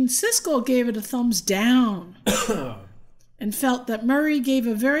 Gene Siskel gave it a thumbs down and felt that Murray gave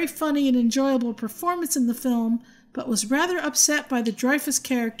a very funny and enjoyable performance in the film, but was rather upset by the Dreyfuss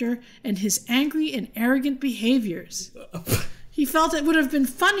character and his angry and arrogant behaviors. He felt it would have been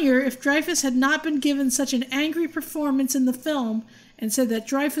funnier if Dreyfuss had not been given such an angry performance in the film, and said that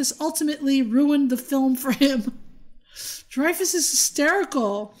Dreyfuss ultimately ruined the film for him. Dreyfuss is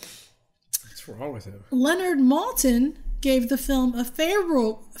hysterical. What's wrong with him? Leonard Maltin gave the film a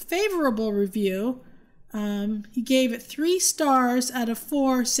favorable review. He gave it 3 stars out of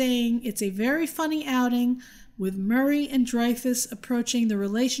 4, saying it's a very funny outing with Murray and Dreyfuss approaching the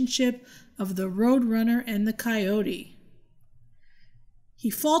relationship of the Roadrunner and the Coyote. He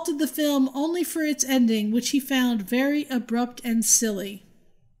faulted the film only for its ending, which he found very abrupt and silly.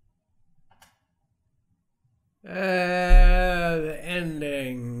 The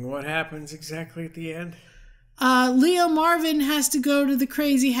ending. What happens exactly at the end? Leo Marvin has to go to the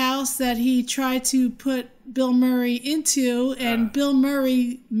crazy house that he tried to put Bill Murray into, and Bill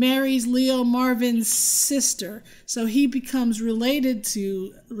Murray marries Leo Marvin's sister. So he becomes related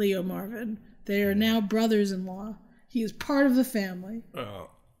to Leo Marvin. They are now brothers-in-law. He is part of the family. Oh.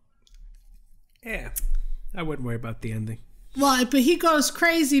 Yeah. I wouldn't worry about the ending. Well, but he goes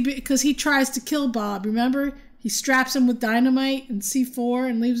crazy because he tries to kill Bob. Remember? He straps him with dynamite and C4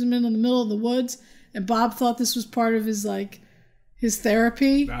 and leaves him in the middle of the woods. And Bob thought this was part of his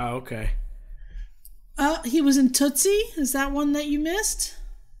therapy. Oh, okay. He was in Tootsie. Is that one that you missed?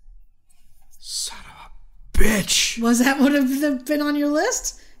 Son of a bitch. Was that would have been on your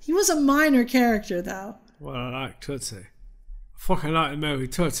list? He was a minor character, though. Well, I like Tootsie. I fucking like the movie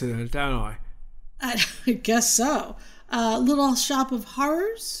Tootsie, then, don't I? I guess so. Little Shop of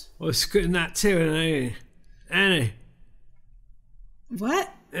Horrors. Well, it's good in that too, isn't it? Annie.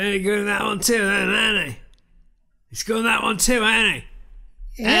 What? Annie good in that one too, then, Annie. He's good in that one too, Annie.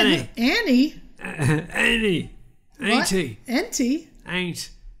 Annie. Annie? Annie. Ain't he? Auntie?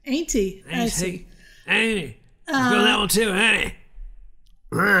 Ain't. Ain't he? Ain't he? Annie. He's good in that one too, Annie.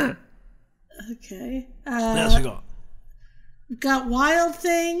 Okay. What else we got? We've got Wild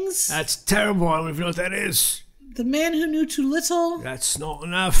Things. That's terrible. I don't even know what that is. The Man Who Knew Too Little. That's not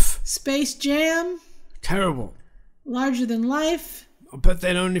enough. Space Jam. Terrible. Larger Than Life. I bet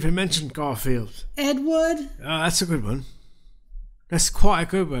they don't even mention Garfield. Ed Wood. Oh, that's a good one. That's quite a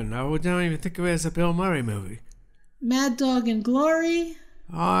good one. I don't even think of it as a Bill Murray movie. Mad Dog and Glory.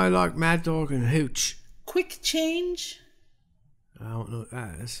 I like Mad Dog and Hooch. Quick Change. I don't know what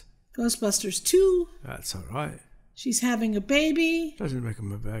that is. Ghostbusters 2. That's alright. She's Having a Baby. Doesn't make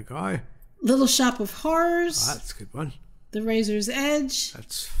him a bad guy. Little Shop of Horrors. Oh, that's a good one. The Razor's Edge.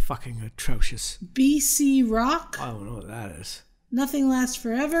 That's fucking atrocious. BC Rock. I don't know what that is. Nothing Lasts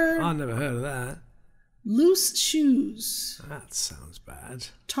Forever. I never heard of that. Loose Shoes. That sounds bad.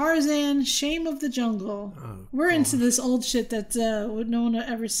 Tarzan, Shame of the Jungle. Oh, we're into this old shit that no one will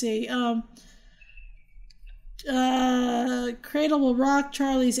ever see. Cradle Will Rock,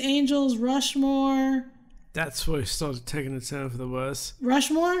 Charlie's Angels, Rushmore, That's where he started taking a turn for the worse.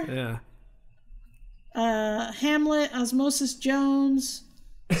 Rushmore? Yeah. Hamlet, Osmosis Jones.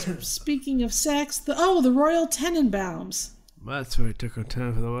 Speaking of sex, the Royal Tenenbaums. That's where he took a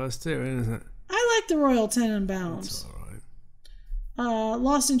turn for the worse too, isn't it? I like the Royal Tenenbaums. That's all right.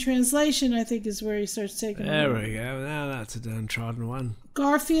 Lost in Translation, I think, is where he starts taking There over. we go. Now that's a downtrodden one.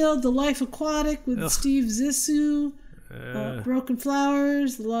 Garfield, The Life Aquatic with Steve Zissou. Broken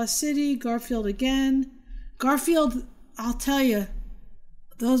Flowers, The Lost City, Garfield Again. Garfield, I'll tell you,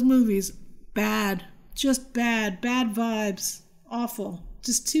 those movies, bad. Just bad. Bad vibes. Awful.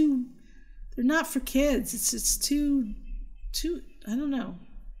 Just too, they're not for kids. It's too, I don't know.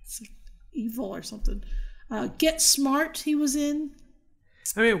 It's like evil or something. Get Smart, he was in.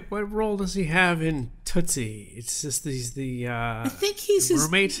 I mean, what role does he have in Tootsie? It's just he's the I think he's his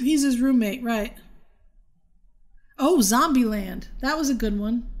roommate. He's his roommate, right? Oh, Zombieland. That was a good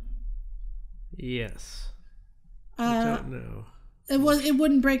one. Yes. I don't know. It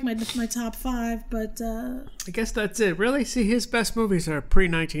wouldn't break my top 5, but I guess that's it. Really? See, his best movies are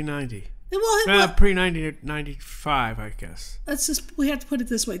pre-1990. Well, pre-1995, I guess. We have to put it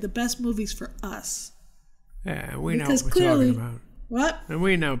this way: the best movies for us. Yeah, we know Because what we're clearly, talking about. What? And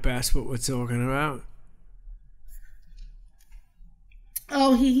we know best what we're talking about.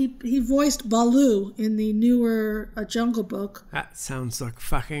 Oh, he voiced Baloo in the newer Jungle Book. That sounds like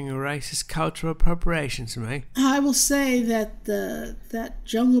fucking racist cultural appropriation to me. I will say that that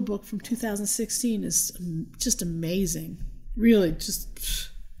Jungle Book from 2016 is just amazing. Really, just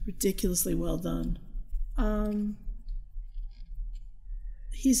ridiculously well done.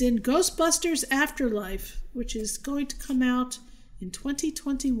 He's in Ghostbusters Afterlife, which is going to come out in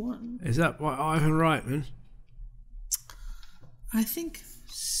 2021. Is that what Ivan Reitman? I think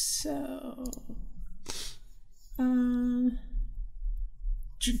so.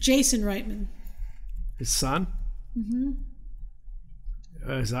 Jason Reitman. His son? Mm-hmm.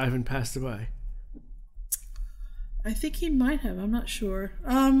 Has Ivan passed away? I think he might have. I'm not sure.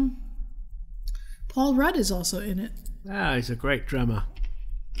 Paul Rudd is also in it. Ah, he's a great drummer.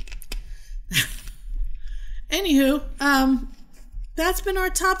 Anywho, that's been our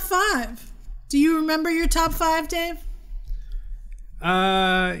top 5. Do you remember your top 5, Dave?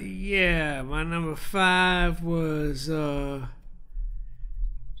 Yeah, my number 5 was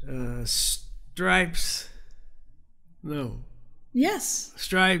Stripes. No. Yes.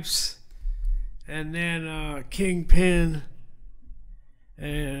 Stripes, and then Kingpin,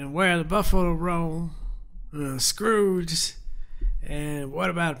 and Where the Buffalo Roam, Scrooge, and What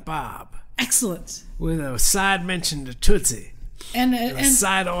About Bob? Excellent. With a side mention to Tootsie. And a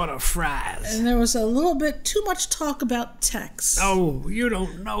side order fries. And there was a little bit too much talk about Tex. Oh, you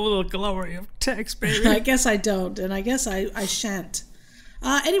don't know the glory of Tex, baby. I guess I don't, and I guess I shan't.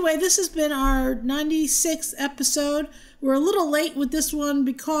 Anyway, this has been our 96th episode. We're a little late with this one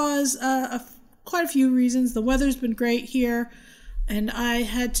because of quite a few reasons. The weather's been great here, and I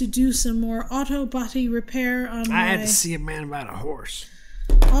had to do some more auto body repair on my... I had to see a man about a horse.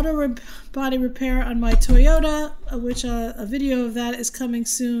 Body repair on my Toyota, which a video of that is coming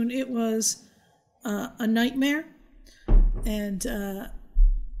soon. It was a nightmare, and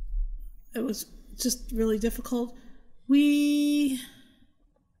it was just really difficult.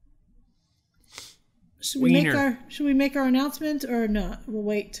 Should we make our announcement or not? We'll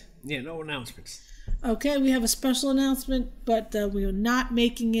wait. Yeah, no announcements. Okay, we have a special announcement, but we are not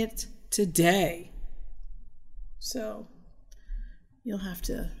making it today. So you'll have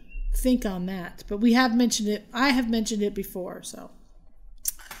to think on that. But we have mentioned it. I have mentioned it before. So,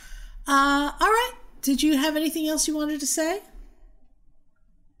 all right. Did you have anything else you wanted to say?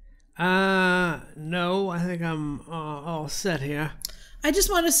 No. I think I'm all set here. I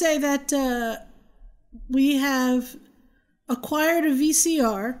just want to say that we have acquired a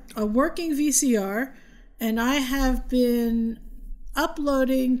VCR, a working VCR, and I have been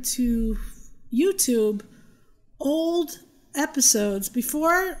uploading to YouTube old episodes.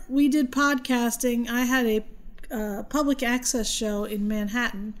 Before we did podcasting, I had a public access show in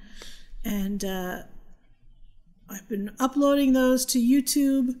Manhattan, and I've been uploading those to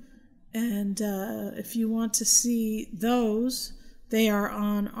YouTube, and if you want to see those, they are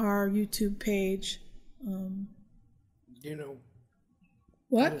on our YouTube page. You know,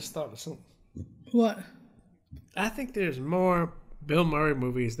 what? I just thought of something. What? I think there's more Bill Murray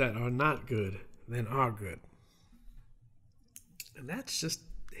movies that are not good than are good. And that's just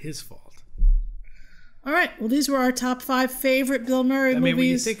his fault. All right. Well, these were our top 5 favorite Bill Murray movies. I mean,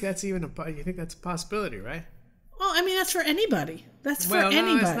 you think that's a possibility, right? Well, I mean, that's for anybody. That's for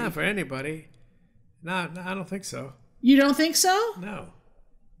anybody. No, that's not for anybody. No, I don't think so. You don't think so? No.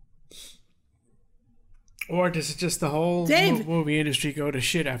 Or does it just the whole movie industry go to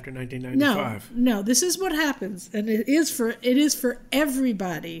shit after 1995? No. This is what happens, and it is for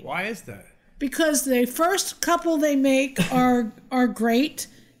everybody. Why is that? Because the first couple they make are great,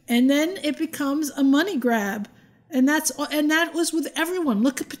 and then it becomes a money grab, and that was with everyone.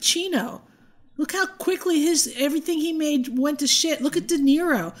 Look at Pacino. Look how quickly everything he made went to shit. Look at De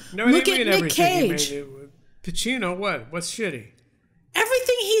Niro. No, look at Nick Cage. Pacino, what? What's shitty?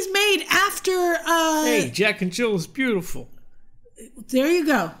 Everything he's made after. Hey, Jack and Jill is beautiful. There you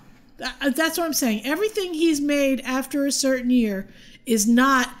go. That's what I'm saying. Everything he's made after a certain year is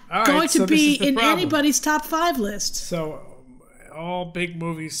not going to be in anybody's top 5 list. So all big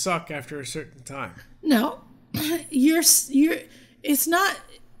movies suck after a certain time. No, it's not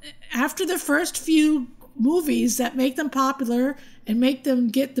after the first few movies that make them popular and make them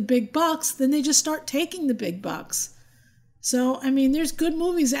get the big bucks, then they just start taking the big bucks. So, I mean, there's good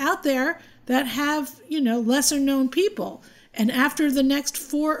movies out there that have, lesser known people. And after the next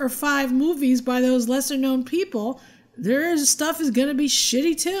 4 or 5 movies by those lesser known people, their stuff is going to be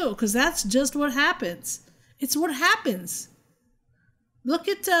shitty too, because that's just what happens. It's what happens. Look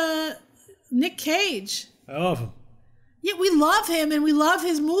at Nick Cage. I love him. Yeah, we love him and we love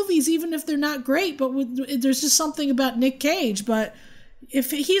his movies, even if they're not great. But there's just something about Nick Cage. But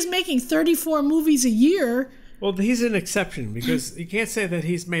if he's making 34 movies a year... Well, he's an exception, because you can't say that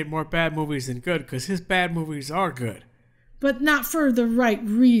he's made more bad movies than good, because his bad movies are good. But not for the right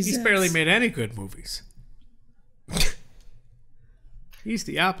reasons. He's barely made any good movies. He's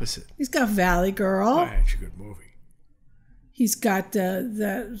the opposite. He's got Valley Girl. That's a good movie. He's got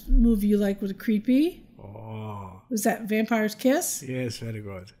that movie you like with Creepy. Oh. Was that Vampire's Kiss? Yes, very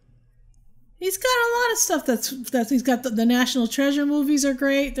good. He's got a lot of stuff that's he's got the National Treasure movies are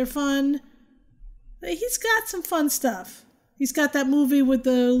great. They're fun. He's got some fun stuff. He's got that movie with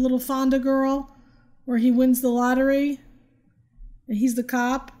the little Fonda girl where he wins the lottery and he's the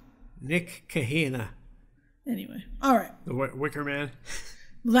cop. Nick Kahina. Anyway, all right. The Wicker Man.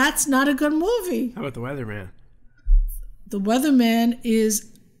 That's not a good movie. How about The Weatherman? The Weatherman is...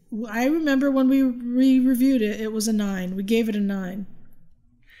 I remember when we reviewed it, it was a 9. We gave it a 9.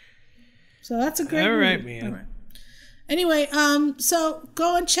 So that's a great movie. All right, man. All right. Anyway, so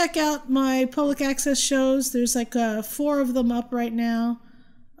go and check out my public access shows. There's like 4 of them up right now.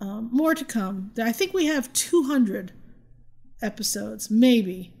 More to come. I think we have 200 episodes,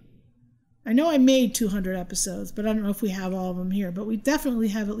 maybe. I know I made 200 episodes, but I don't know if we have all of them here. But we definitely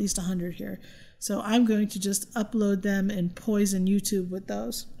have at least 100 here. So I'm going to just upload them and poison YouTube with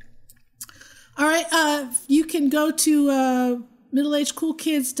those. All right, you can go to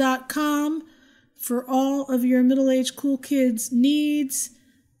middleagedcoolkids.com for all of your middle-aged cool kids needs,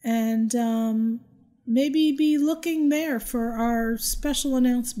 and maybe be looking there for our special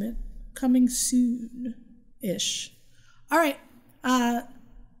announcement coming soon-ish. All right,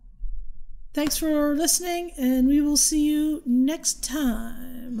 thanks for listening, and we will see you next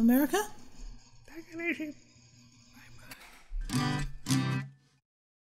time. America? Bye-bye.